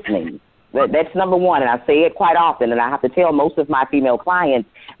not listening. That's number one, and I say it quite often, and I have to tell most of my female clients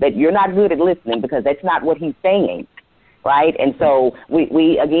that you're not good at listening because that's not what he's saying, right? And so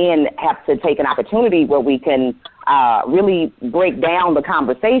we again have to take an opportunity where we can really break down the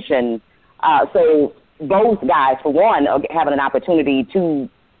conversation so those guys, for one, are having an opportunity to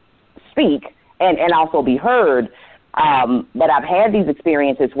speak and also be heard. But I've had these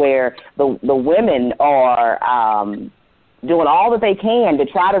experiences where the women are doing all that they can to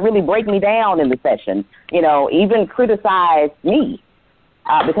try to really break me down in the session, you know, even criticize me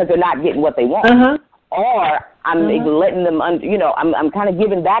because they're not getting what they want. Or I'm letting them, you know, I'm kind of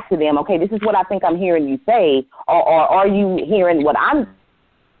giving back to them, okay, this is what I think I'm hearing you say, or are you hearing what I'm,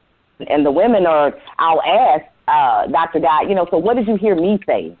 and the women I'll ask, Dr. Guy, you know, so what did you hear me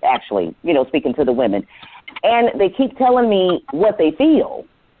say, actually, you know, speaking to the women? And they keep telling me what they feel.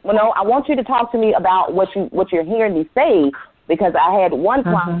 You know, I want you to talk to me about what you're hearing me say, because I had one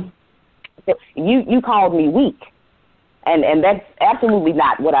client say, you called me weak. And that's absolutely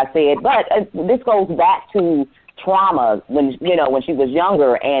not what I said. But this goes back to trauma when she was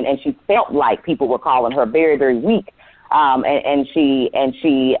younger, and she felt like people were calling her very, very weak. And she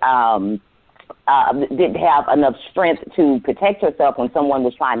didn't have enough strength to protect herself when someone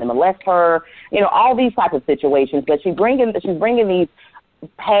was trying to molest her. You know, all these types of situations. But she's bringing these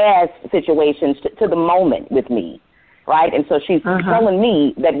past situations to the moment with me, right? And so she's telling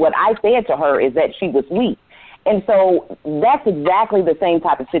me that what I said to her is that she was weak. And so that's exactly the same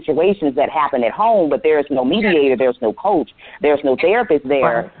type of situations that happen at home, but there's no mediator, there's no coach, there's no therapist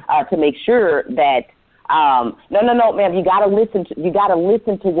there to make sure that no, ma'am, you gotta listen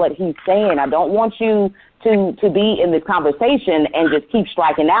to what he's saying. I don't want you to be in this conversation and just keep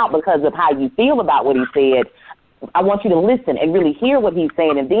striking out because of how you feel about what he said. I want you to listen and really hear what he's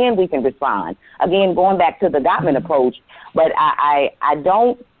saying, and then we can respond. Again, going back to the Gottman approach, but I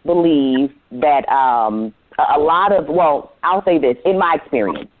don't believe that a lot of, well, I'll say this, in my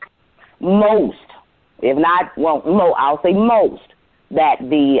experience, most, if not, I'll say most, that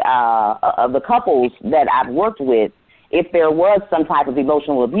the couples that I've worked with if there was some type of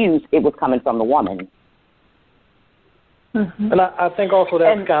emotional abuse, it was coming from the woman. Mm-hmm. And I think also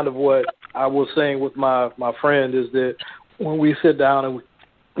that's kind of what I was saying with my friend is that when we sit down and,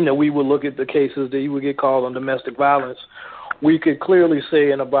 we would look at the cases that he would get called on domestic violence, we could clearly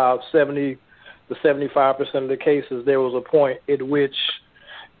say in about 70 to 75% of the cases there was a point at which,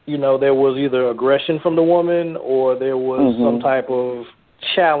 there was either aggression from the woman or there was some type of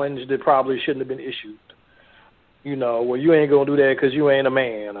challenge that probably shouldn't have been issued. Well, you ain't going to do that because you ain't a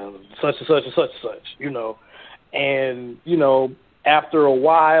man, and such and such and such and such, And, after a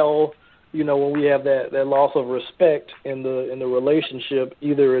while, when we have that loss of respect in the relationship,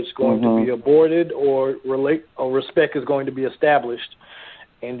 either it's going to be aborted or respect is going to be established.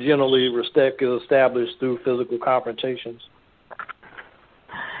 And generally, respect is established through physical confrontations.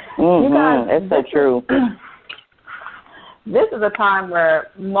 You guys, it's so true. This is a time where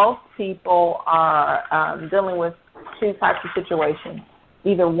most people are dealing with two types of situations.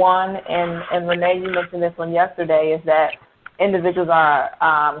 Either one, and Renee, you mentioned this one yesterday, is that individuals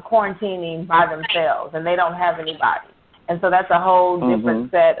are quarantining by themselves and they don't have anybody. And so that's a whole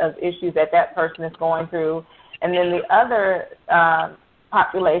different set of issues that person is going through. And then the other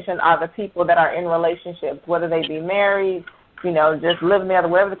population are the people that are in relationships, whether they be married, just living together,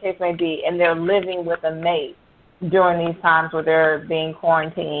 whatever the case may be, and they're living with a mate during these times where they're being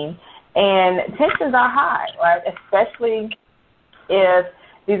quarantined. And tensions are high, right, especially if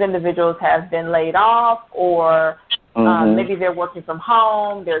these individuals have been laid off or maybe they're working from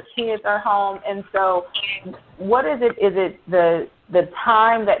home, their kids are home. And so what is it? Is it the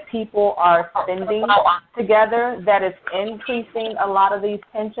time that people are spending together that is increasing a lot of these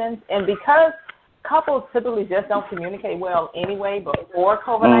tensions? And because couples typically just don't communicate well anyway before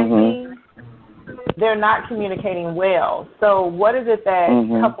COVID-19, they're not communicating well. So what is it that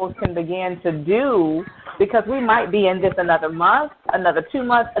couples can begin to do? Because we might be in this another month, another 2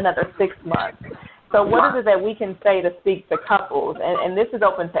 months, another 6 months. So what is it that we can say to speak to couples? And this is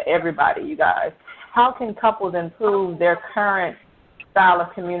open to everybody, you guys. How can couples improve their current style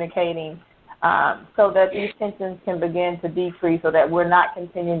of communicating so that these tensions can begin to decrease so that we're not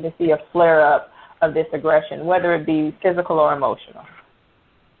continuing to see a flare-up of this aggression, whether it be physical or emotional?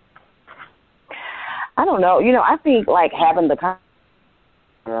 I don't know. I think like having the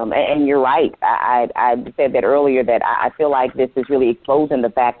and you're right. I said that earlier that I feel like this is really exposing the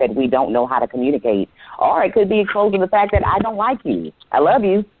fact that we don't know how to communicate. Or it could be exposing the fact that I don't like you. I love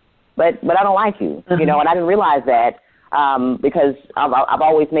you, but I don't like you. And I didn't realize that because I've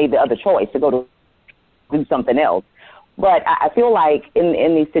always made the other choice to go to do something else. But I feel like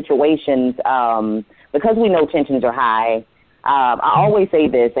in these situations, because we know tensions are high, I always say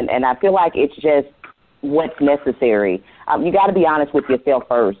this, and I feel like it's just what's necessary. You got to be honest with yourself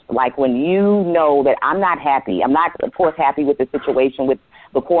first. Like when you know that I'm not happy, I'm not, of course, happy with the situation with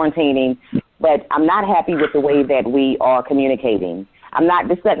the quarantining, but I'm not happy with the way that we are communicating.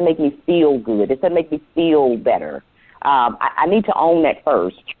 This doesn't make me feel good. This doesn't make me feel better. I need to own that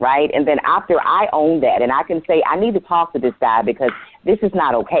first, right? And then after I own that and I can say, I need to talk to this guy because this is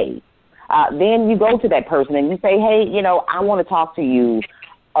not okay. Then you go to that person and you say, hey, I want to talk to you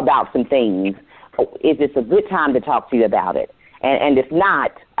about some things. Is this a good time to talk to you about it? And if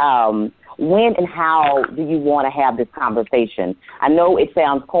not, when and how do you want to have this conversation? I know it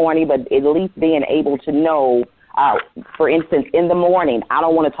sounds corny, but at least being able to know, for instance, in the morning, I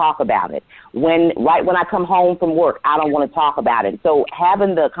don't want to talk about it. Right when I come home from work, I don't want to talk about it. So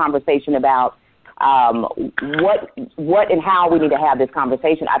having the conversation about what and how we need to have this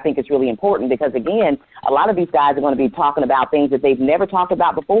conversation, I think is really important because, again, a lot of these guys are going to be talking about things that they've never talked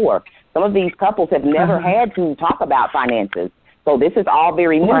about before. Some of these couples have never had to talk about finances. So this is all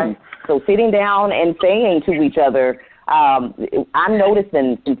very new. Right. So sitting down and saying to each other, I'm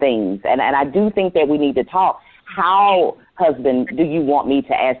noticing some things, and I do think that we need to talk. How, husband, do you want me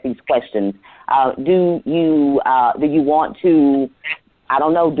to ask these questions? Do you want to, I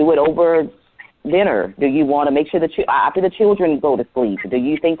don't know, do it over dinner? Do you want to make sure that after the children go to sleep? Do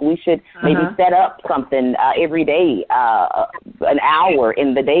you think we should maybe set up something every day, an hour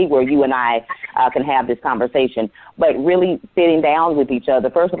in the day where you and I can have this conversation? But really sitting down with each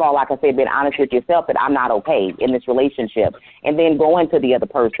other. First of all, like I said, being honest with yourself that I'm not okay in this relationship, and then going to the other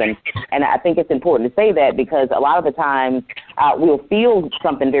person. And I think it's important to say that because a lot of the times we'll feel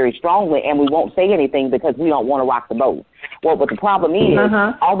something very strongly and we won't say anything because we don't want to rock the boat. Well, but the problem is,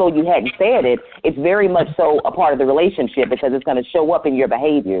 although you hadn't said it, it's very much so a part of the relationship because it's going to show up in your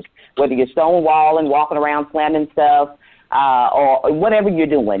behaviors, whether you're stonewalling, walking around slamming stuff, or whatever you're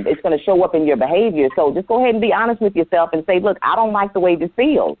doing. It's going to show up in your behavior. So just go ahead and be honest with yourself and say, look, I don't like the way this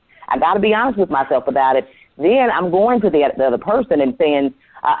feels. I got to be honest with myself about it. then I'm going to the other person and saying,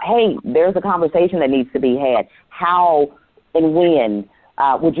 hey, there's a conversation that needs to be had. How and when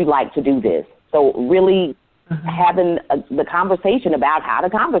would you like to do this? So really having the conversation about how to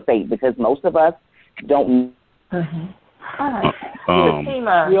conversate, because most of us don't. We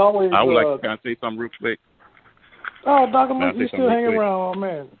always, I would like to kind of say something real quick. Oh, Dr. Moose, you still hanging around, oh,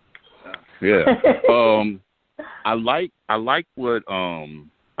 man. Yeah. I like what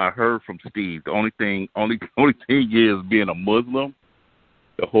I heard from Steve. The only thing is being a Muslim,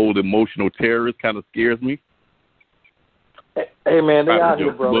 the whole emotional terrorist kind of scares me. Hey man, they out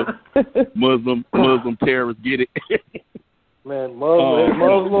here, brother. Muslim terrorists, get it? Man,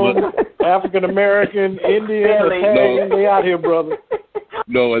 Muslim, African American, Indian, Italian, they out here, brother.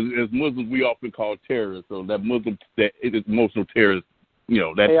 No, as Muslims, we often call terrorists. So that Muslim, that it is emotional terrorist. You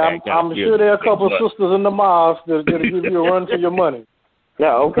know, that. Hey, I'm sure there are a couple of sisters in the mosque that'll give you a run for your money.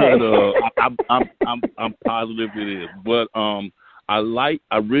 Yeah, okay. But, I'm positive it is. But I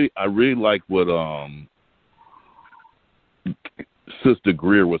really like what Sister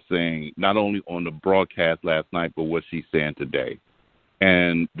Greer was saying, not only on the broadcast last night, but what she's saying today.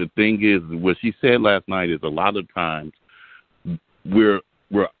 And the thing is, what she said last night is a lot of times we're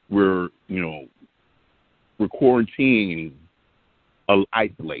quarantining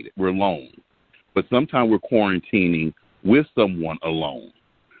isolated. We're alone. But sometimes we're quarantining with someone alone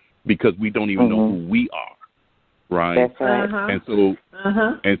because we don't even know who we are. Right? That's right.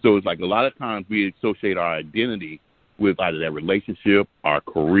 And so it's like a lot of times we associate our identity with either that relationship, our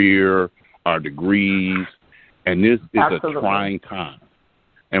career, our degrees, and this is a trying time.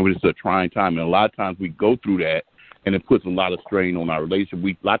 And it's a trying time. And a lot of times we go through that, and it puts a lot of strain on our relationship.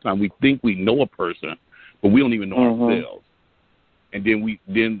 A lot of times we think we know a person, but we don't even know ourselves. And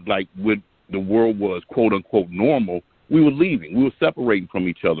then like when the world was, quote, unquote, normal, we were leaving. We were separating from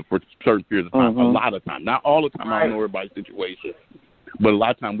each other for certain periods of time, a lot of time. Not all the time. I don't know everybody's situation. But a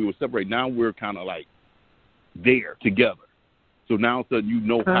lot of time we were separated. Now we're kind of like there together. So now all of a sudden you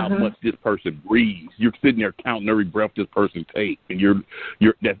know how much this person breathes. You're sitting there counting every breath this person takes, and you're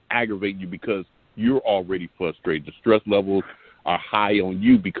that's aggravating you because you're already frustrated. The stress levels are high on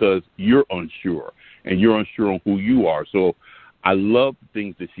you because you're unsure, and you're unsure on who you are. So I love the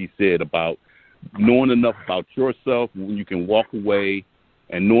things that she said about knowing enough about yourself when you can walk away,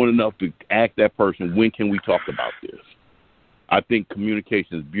 and knowing enough to ask that person, when can we talk about this? I think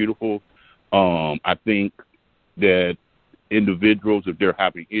communication is beautiful. I think that individuals, if they're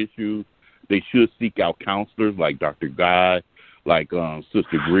having issues, they should seek out counselors like Dr. Guy, like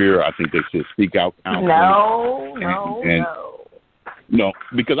Sister Greer. I think they should seek out counseling. No,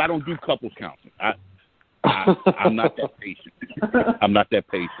 because I don't do couples counseling. I'm not that patient. I'm not that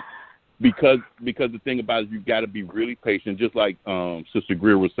patient. Because the thing about it is you've got to be really patient. Just like Sister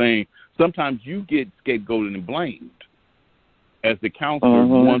Greer was saying, sometimes you get scapegoated and blamed. As the counselor,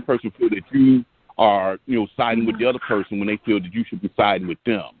 one person feels that you are, siding with the other person when they feel that you should be siding with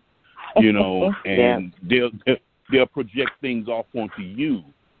them, and they'll project things off onto you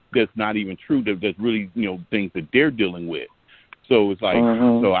that's not even true. That's really, things that they're dealing with. So it's like,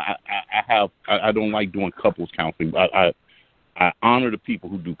 so I don't like doing couples counseling. I honor the people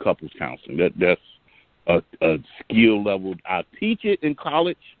who do couples counseling. That's a skill level. I teach it in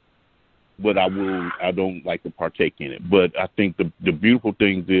college, but I don't like to partake in it. But I think the beautiful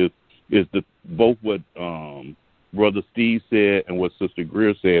things is both what Brother Steve said and what Sister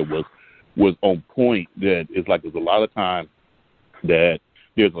Greer said was on point. That it's like there's a lot of times that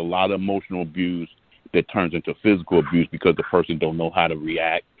there's a lot of emotional abuse that turns into physical abuse because the person don't know how to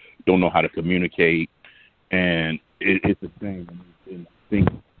react, don't know how to communicate, and it's the same. I think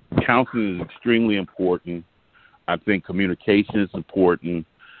counseling is extremely important. I think communication is important.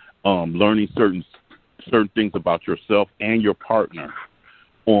 Learning certain things about yourself and your partner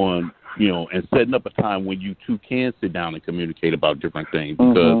on, and setting up a time when you two can sit down and communicate about different things.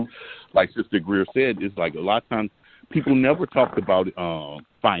 Because, like Sister Greer said, it's like a lot of times people never talked about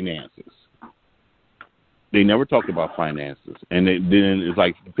finances. They never talked about finances. And then it's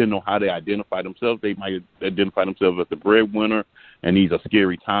like, depending on how they identify themselves, they might identify themselves as the breadwinner, and these are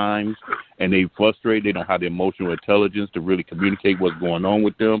scary times, and they frustrated. They don't have the emotional intelligence to really communicate what's going on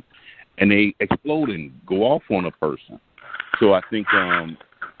with them, and they explode and go off on a person. So I think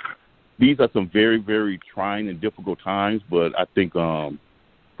these are some very, very trying and difficult times, but I think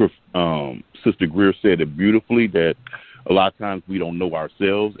Sister Greer said it beautifully, that a lot of times we don't know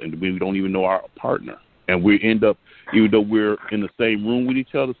ourselves, and we don't even know our partner. And we end up, even though we're in the same room with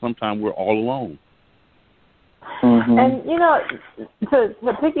each other, sometimes we're all alone. And, to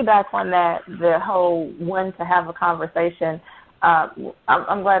piggyback on that, the whole when to have a conversation,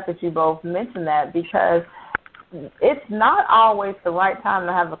 I'm glad that you both mentioned that, because it's not always the right time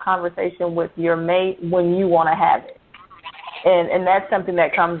to have a conversation with your mate when you want to have it. And that's something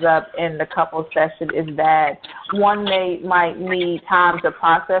that comes up in the couple session, is that one mate might need time to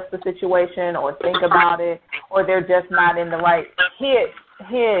process the situation or think about it, or they're just not in the right hit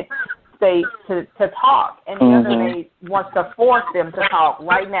state to talk, and the other mate wants to force them to talk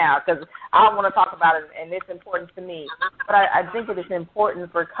right now because I want to talk about it and it's important to me. But I think it is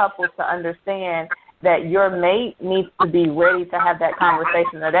important for couples to understand that your mate needs to be ready to have that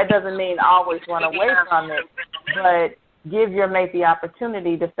conversation. Now, that doesn't mean always run away from it, but give your mate the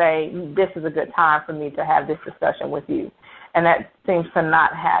opportunity to say, this is a good time for me to have this discussion with you. And that seems to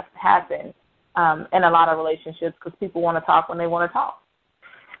not happen in a lot of relationships because people want to talk when they want to talk,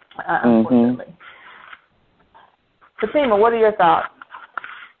 unfortunately. Fatima, what are your thoughts?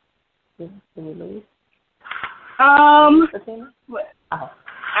 Did we lose? Fatima?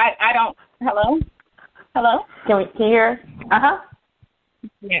 I don't. Hello? Can you hear us?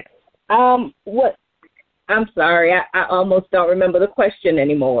 Yes. What? I'm sorry, I almost don't remember the question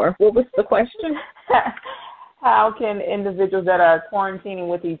anymore. What was the question? How can individuals that are quarantining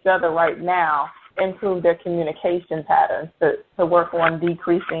with each other right now improve their communication patterns to work on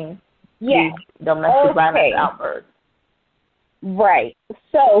decreasing domestic violence outbursts? Right.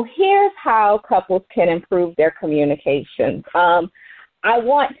 So here's how couples can improve their communication. I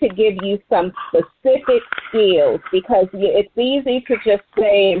want to give you some specific skills because it's easy to just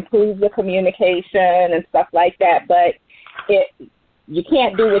say improve the communication and stuff like that, but you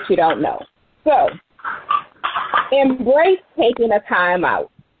can't do what you don't know. So embrace taking a time out.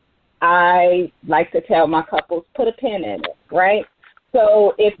 I like to tell my couples, put a pin in it, right?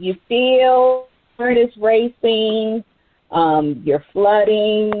 So if you feel heart is racing, you're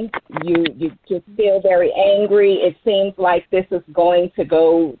flooding, you just feel very angry, it seems like this is going to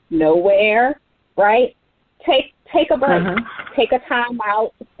go nowhere, right? Take a break. Take a time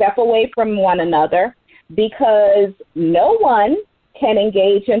out, step away from one another, because no one can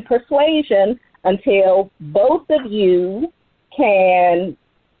engage in persuasion until both of you can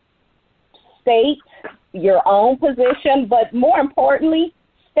state your own position, but more importantly,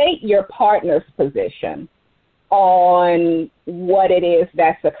 state your partner's position on what it is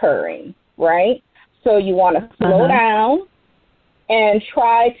that's occurring, right? So you want to slow down and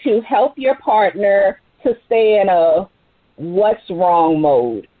try to help your partner to stay in a what's wrong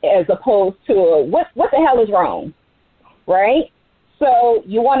mode as opposed to a what the hell is wrong, right? So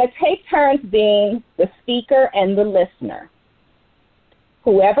you want to take turns being the speaker and the listener.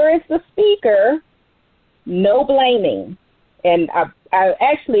 Whoever is the speaker, no blaming. And I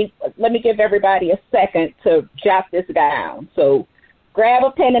actually, let me give everybody a second to jot this down. So grab a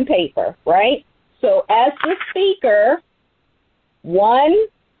pen and paper, right? So as the speaker, 1,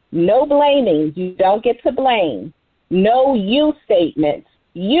 no blaming. You don't get to blame. No you statements.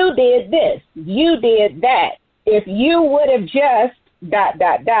 You did this. You did that. If you would have just ...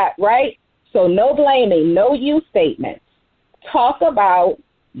 right? So no blaming, no you statements. Talk about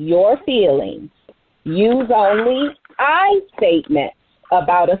your feelings. Use only I statements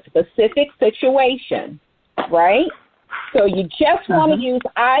about a specific situation, right? So you just want to use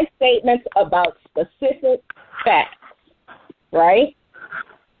I statements about specific facts, right?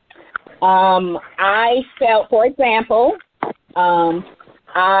 I felt, for example,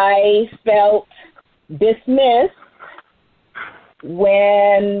 I felt dismissed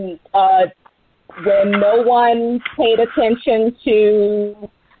when no one paid attention to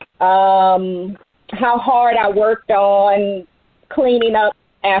how hard I worked on cleaning up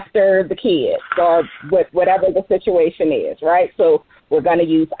after the kids or whatever the situation is, right? So we're going to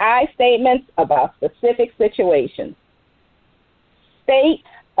use I statements about specific situations. State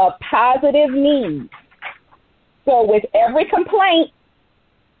a positive need. So with every complaint,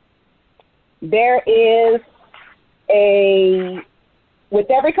 with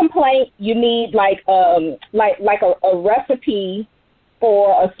every complaint, you need like a recipe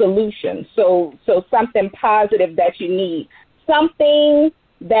for a solution. So something positive that you need, something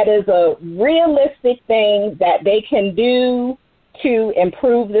that is a realistic thing that they can do to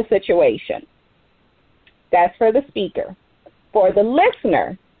improve the situation. That's for the speaker. For the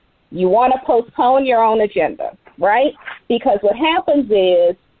listener, you want to postpone your own agenda, right? Because what happens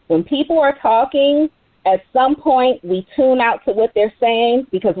is when people are talking, at some point we tune out to what they're saying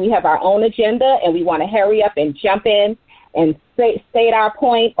because we have our own agenda and we want to hurry up and jump in and state our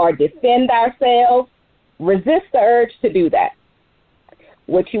point or defend ourselves. Resist the urge to do that.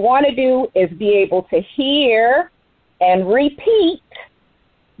 What you want to do is be able to hear and repeat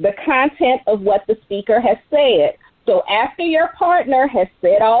the content of what the speaker has said. So after your partner has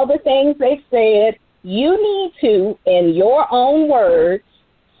said all the things they've said, you need to, in your own words,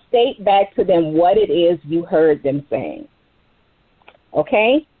 state back to them what it is you heard them saying.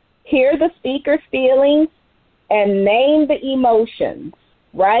 Okay? Hear the speaker's feelings and name the emotions,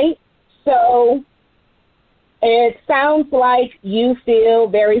 right? So it sounds like you feel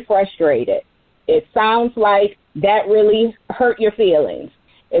very frustrated. It sounds like that really hurt your feelings.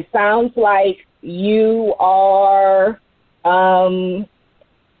 It sounds like you are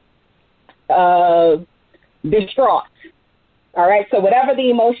distraught. All right, so whatever the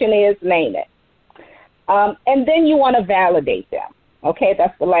emotion is, name it. And then you want to validate them. Okay,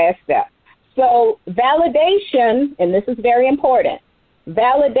 that's the last step. So validation, and this is very important,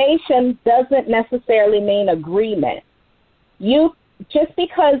 validation doesn't necessarily mean agreement. Just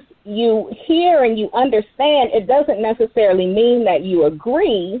because you hear and you understand, it doesn't necessarily mean that you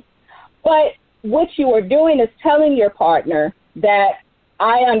agree, but what you are doing is telling your partner that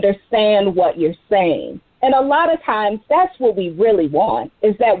I understand what you're saying. And a lot of times that's what we really want,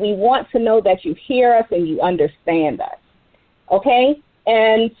 is that we want to know that you hear us and you understand us. Okay?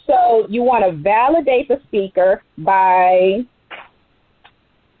 And so you want to validate the speaker by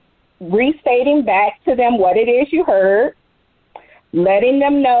restating back to them what it is you heard, letting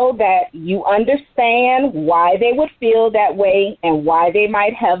them know that you understand why they would feel that way and why they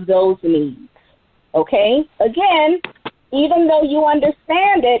might have those needs. Okay? Again, even though you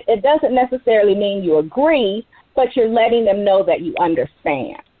understand it, it doesn't necessarily mean you agree, but you're letting them know that you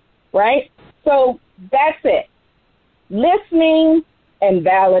understand, right? So that's it. Listening and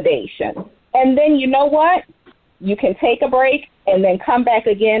validation. And then you know what? You can take a break and then come back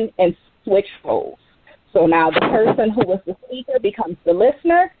again and switch roles. So now the person who was the speaker becomes the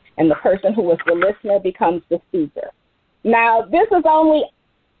listener, and the person who was the listener becomes the speaker. Now, this is only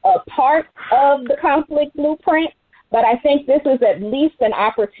a part of the conflict blueprint, but I think this is at least an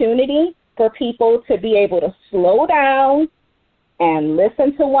opportunity for people to be able to slow down and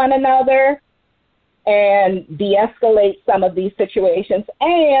listen to one another and de-escalate some of these situations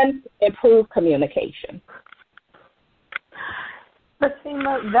and improve communication.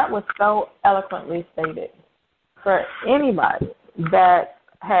 Fatima, that was so eloquently stated. For anybody that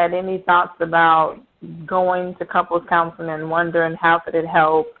had any thoughts about going to couples counseling and wondering how could it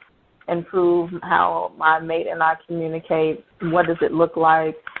help improve how my mate and I communicate, what does it look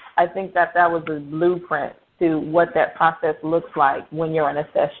like, I think that was a blueprint to what that process looks like when you're in a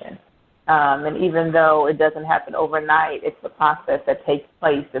session. And even though it doesn't happen overnight, it's a process that takes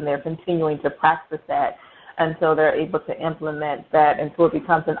place, and they're continuing to practice that until they're able to implement that until it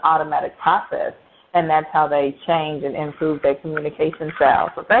becomes an automatic process. And that's how they change and improve their communication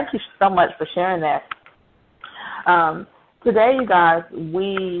style. So thank you so much for sharing that. Today, you guys,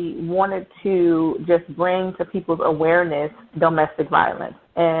 we wanted to just bring to people's awareness domestic violence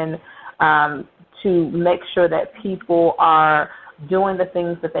and to make sure that people are doing the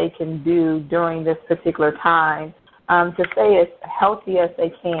things that they can do during this particular time to stay as healthy as they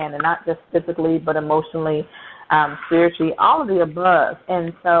can, and not just physically but emotionally, spiritually, all of the above.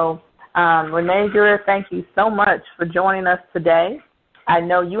 And so, Renee Greer, thank you so much for joining us today. I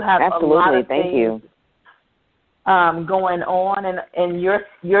know you have a lot of things going on, and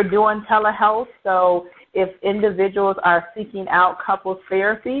you're doing telehealth. So if individuals are seeking out couples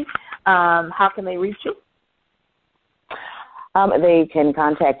therapy, how can they reach you? They can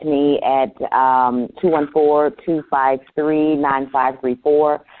contact me at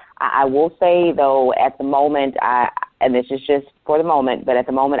 214-253-9534. I will say, though, at the moment, and this is just for the moment, but at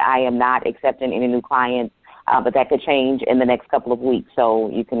the moment I am not accepting any new clients, but that could change in the next couple of weeks. So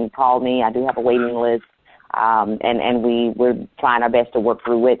you can call me. I do have a waiting list, and we're trying our best to work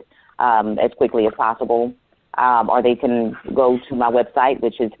through it as quickly as possible. Or they can go to my website,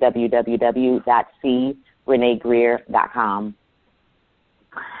 which is www.crenegreer.com.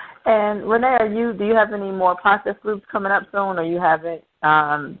 And Renee, do you have any more process groups coming up soon, or you haven't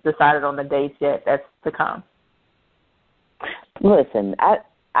decided on the dates yet that's to come? Listen, I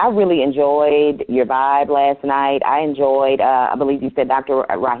really enjoyed your vibe last night. I enjoyed, I believe you said Dr.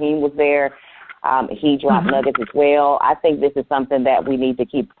 Rahim was there. He dropped nuggets as well. I think this is something that we need to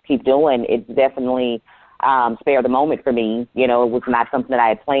keep doing. It's definitely spare the moment for me. You know, it was not something that I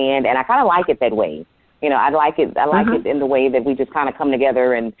had planned, and I kind of like it that way. You know, I like it in the way that we just kind of come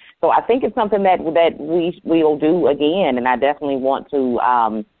together, and so I think it's something that we'll do again. And I definitely want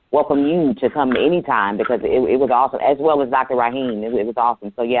to welcome you to come anytime, because it was awesome, as well as Dr. Rahim. It was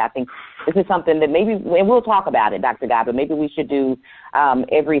awesome. So yeah, I think this is something that maybe, and we'll talk about it, Dr. Guy, but maybe we should do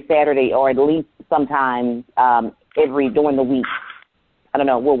every Saturday, or at least sometime during the week. I don't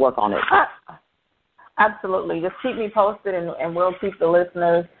know. We'll work on it. Absolutely. Just keep me posted, and we'll keep the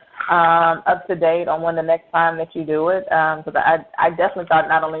listeners up to date on when the next time that you do it. Because I definitely thought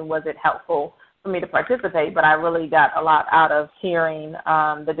not only was it helpful for me to participate, but I really got a lot out of hearing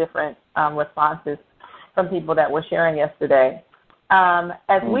the different responses from people that were sharing yesterday.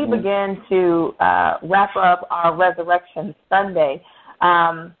 As we begin to wrap up our Resurrection Sunday,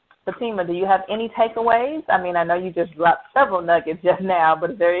 Fatima, do you have any takeaways? I mean, I know you just dropped several nuggets just now, but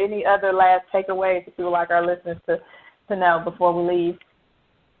is there any other last takeaways that you would like our listeners to know before we leave?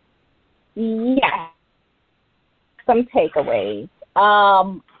 Yeah, some takeaways.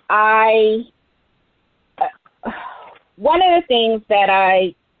 One of the things that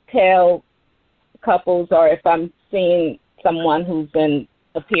I tell couples, or if I'm seeing someone who's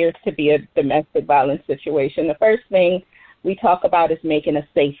appears to be a domestic violence situation, the first thing we talk about is making a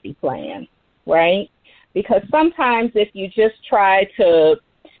safety plan, right? Because sometimes if you just try to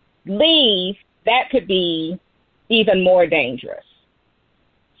leave, that could be even more dangerous.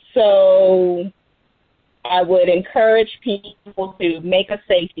 So I would encourage people to make a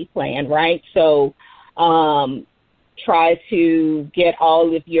safety plan, right? So try to get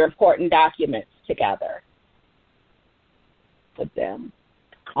all of your important documents together with them.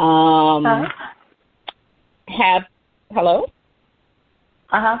 Hello?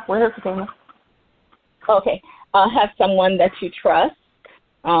 We're here, Fatima. Okay. Have someone that you trust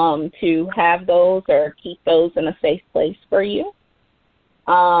to have those or keep those in a safe place for you.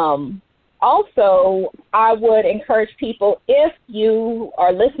 Also, I would encourage people, if you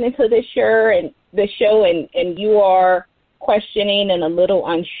are listening to this show and you are questioning and a little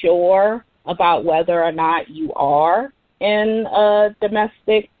unsure about whether or not you are in a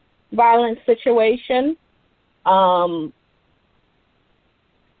domestic violence situation, I'm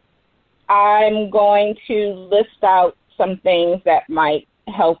going to list out some things that might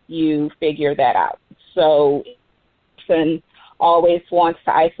help you figure that out. So, person always wants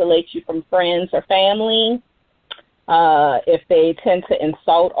to isolate you from friends or family, if they tend to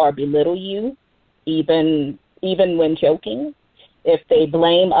insult or belittle you, even when joking, if they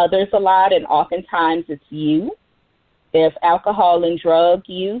blame others a lot and oftentimes it's you, if alcohol and drug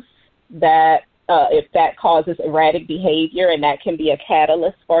use, if that causes erratic behavior and that can be a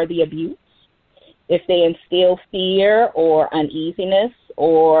catalyst for the abuse, if they instill fear or uneasiness,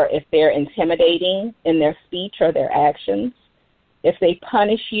 or if they're intimidating in their speech or their actions, if they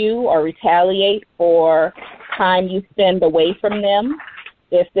punish you or retaliate for time you spend away from them,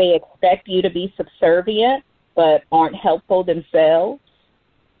 if they expect you to be subservient but aren't helpful themselves,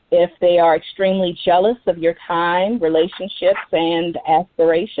 if they are extremely jealous of your time, relationships, and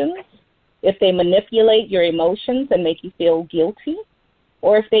aspirations, if they manipulate your emotions and make you feel guilty,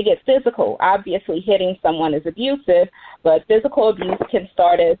 or if they get physical. Obviously, hitting someone is abusive, but physical abuse can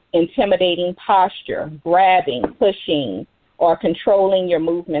start as intimidating posture, grabbing, pushing, or controlling your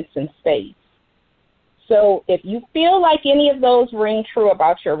movements in space. So if you feel like any of those ring true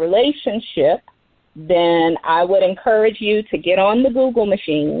about your relationship, then I would encourage you to get on the Google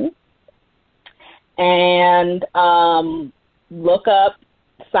machine and look up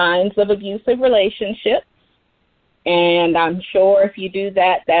signs of abusive relationships. And I'm sure if you do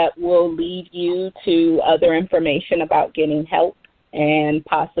that, that will lead you to other information about getting help and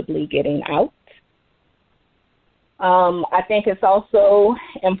possibly getting out. I think it's also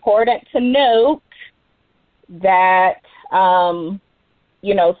important to note that,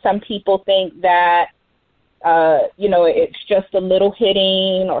 some people think that, it's just a little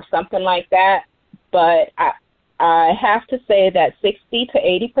hitting or something like that. But I have to say that 60 to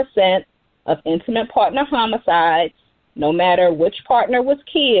 80% of intimate partner homicides, no matter which partner was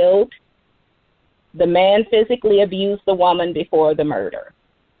killed, the man physically abused the woman before the murder.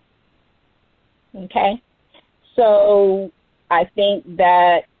 Okay? So I think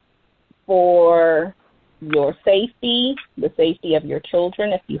that for your safety, the safety of your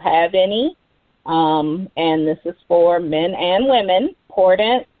children, if you have any, and this is for men and women,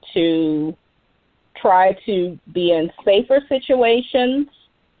 important to try to be in safer situations.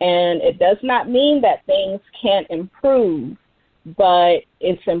 And it does not mean that things can't improve, but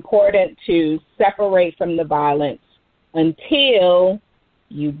it's important to separate from the violence until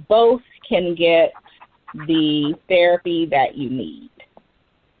you both can get the therapy that you need.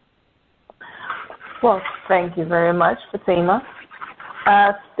 Well, thank you very much, Fatima.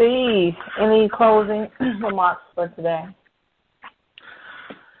 Steve, any closing remarks for today?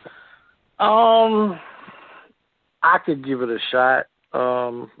 I could give it a shot.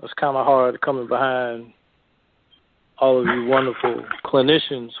 It's kind of hard coming behind all of you wonderful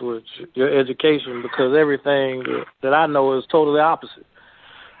clinicians with your education, because everything that I know is totally opposite.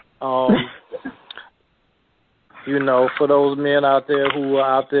 You know, for those men out there who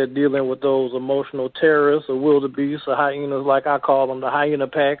are out there dealing with those emotional terrorists or wildebeests or hyenas, like I call them, the hyena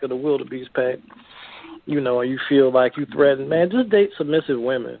pack or the wildebeest pack, you know, and you feel like you threatened, man, just date submissive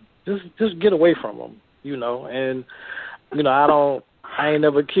women. Just get away from them, you know. And, you know, I ain't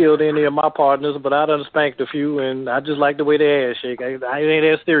never killed any of my partners, but I done spanked a few, and I just like the way their ass shake. I ain't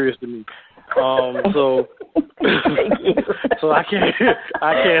that serious to me. So so I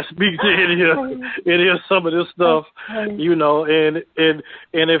can't speak to any of some of this stuff, you know. And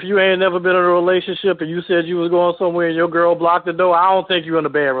if you ain't never been in a relationship and you said you was going somewhere and your girl blocked the door, I don't think you're in a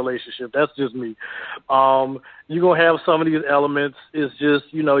bad relationship. That's just me. You're gonna have some of these elements. It's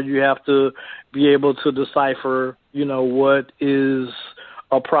just, you know, you have to be able to decipher, you know, what is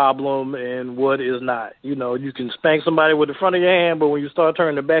a problem and what is not. You know, you can spank somebody with the front of your hand, but when you start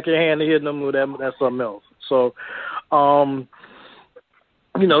turning the back of your hand and hitting them with that's something else. So,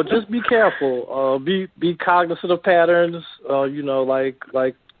 you know, just be careful. Be cognizant of patterns. You know, like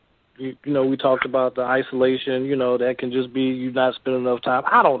you know, we talked about the isolation. You know, that can just be you not spending enough time.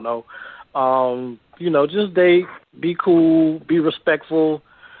 I don't know. You know, just date, be cool, be respectful.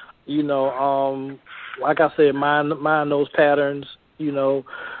 You know, like I said, mind those patterns. You know,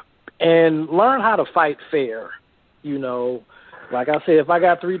 and learn how to fight fair. You know, like I said, if I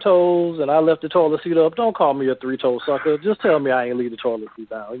got 3 toes and I left the toilet seat up, don't call me a 3-toe sucker. Just tell me I ain't leave the toilet seat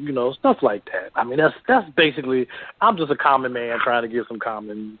down. You know, stuff like that. I mean, that's basically. I'm just a common man trying to give some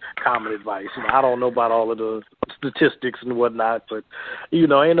common advice. You know, I don't know about all of the statistics and whatnot, but you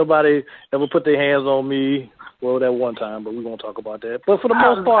know, ain't nobody ever put their hands on me. Well, that one time, but we won't talk about that. But for the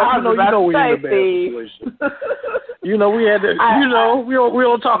most part, you know, we're in a bad situation. You know, we had to, you know, we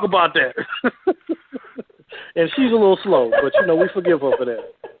don't talk about that. And she's a little slow, but, you know, we forgive her for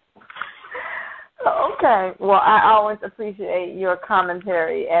that. Okay. Well, I always appreciate your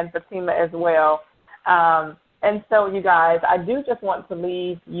commentary, and Fatima as well. And so, you guys, I do just want to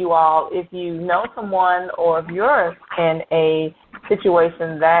leave you all, if you know someone or if you're in a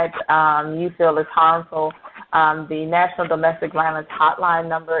situation that you feel is harmful, the National Domestic Violence Hotline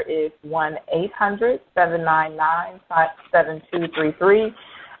number is 1-800-799-7233.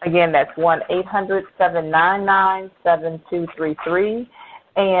 Again, that's 1-800-799-7233.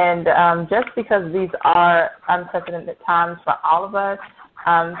 And just because these are unprecedented times for all of us,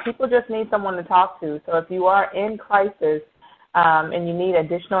 people just need someone to talk to. So if you are in crisis and you need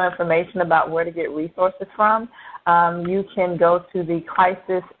additional information about where to get resources from, you can go to the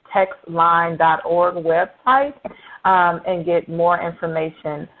crisistextline.org website and get more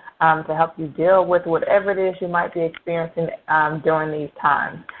information to help you deal with whatever it is you might be experiencing during these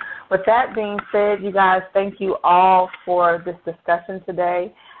times. With that being said, you guys, thank you all for this discussion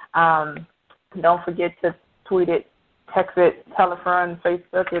today. Don't forget to tweet it, text it, tell a friend,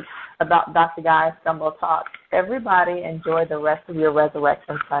 Facebook it about Dr. Guy's Gumbo Talk. Everybody enjoy the rest of your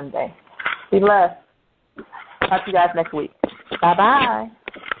Resurrection Sunday. Be blessed. Talk to you guys next week. Bye-bye.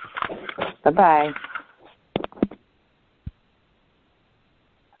 Bye-bye.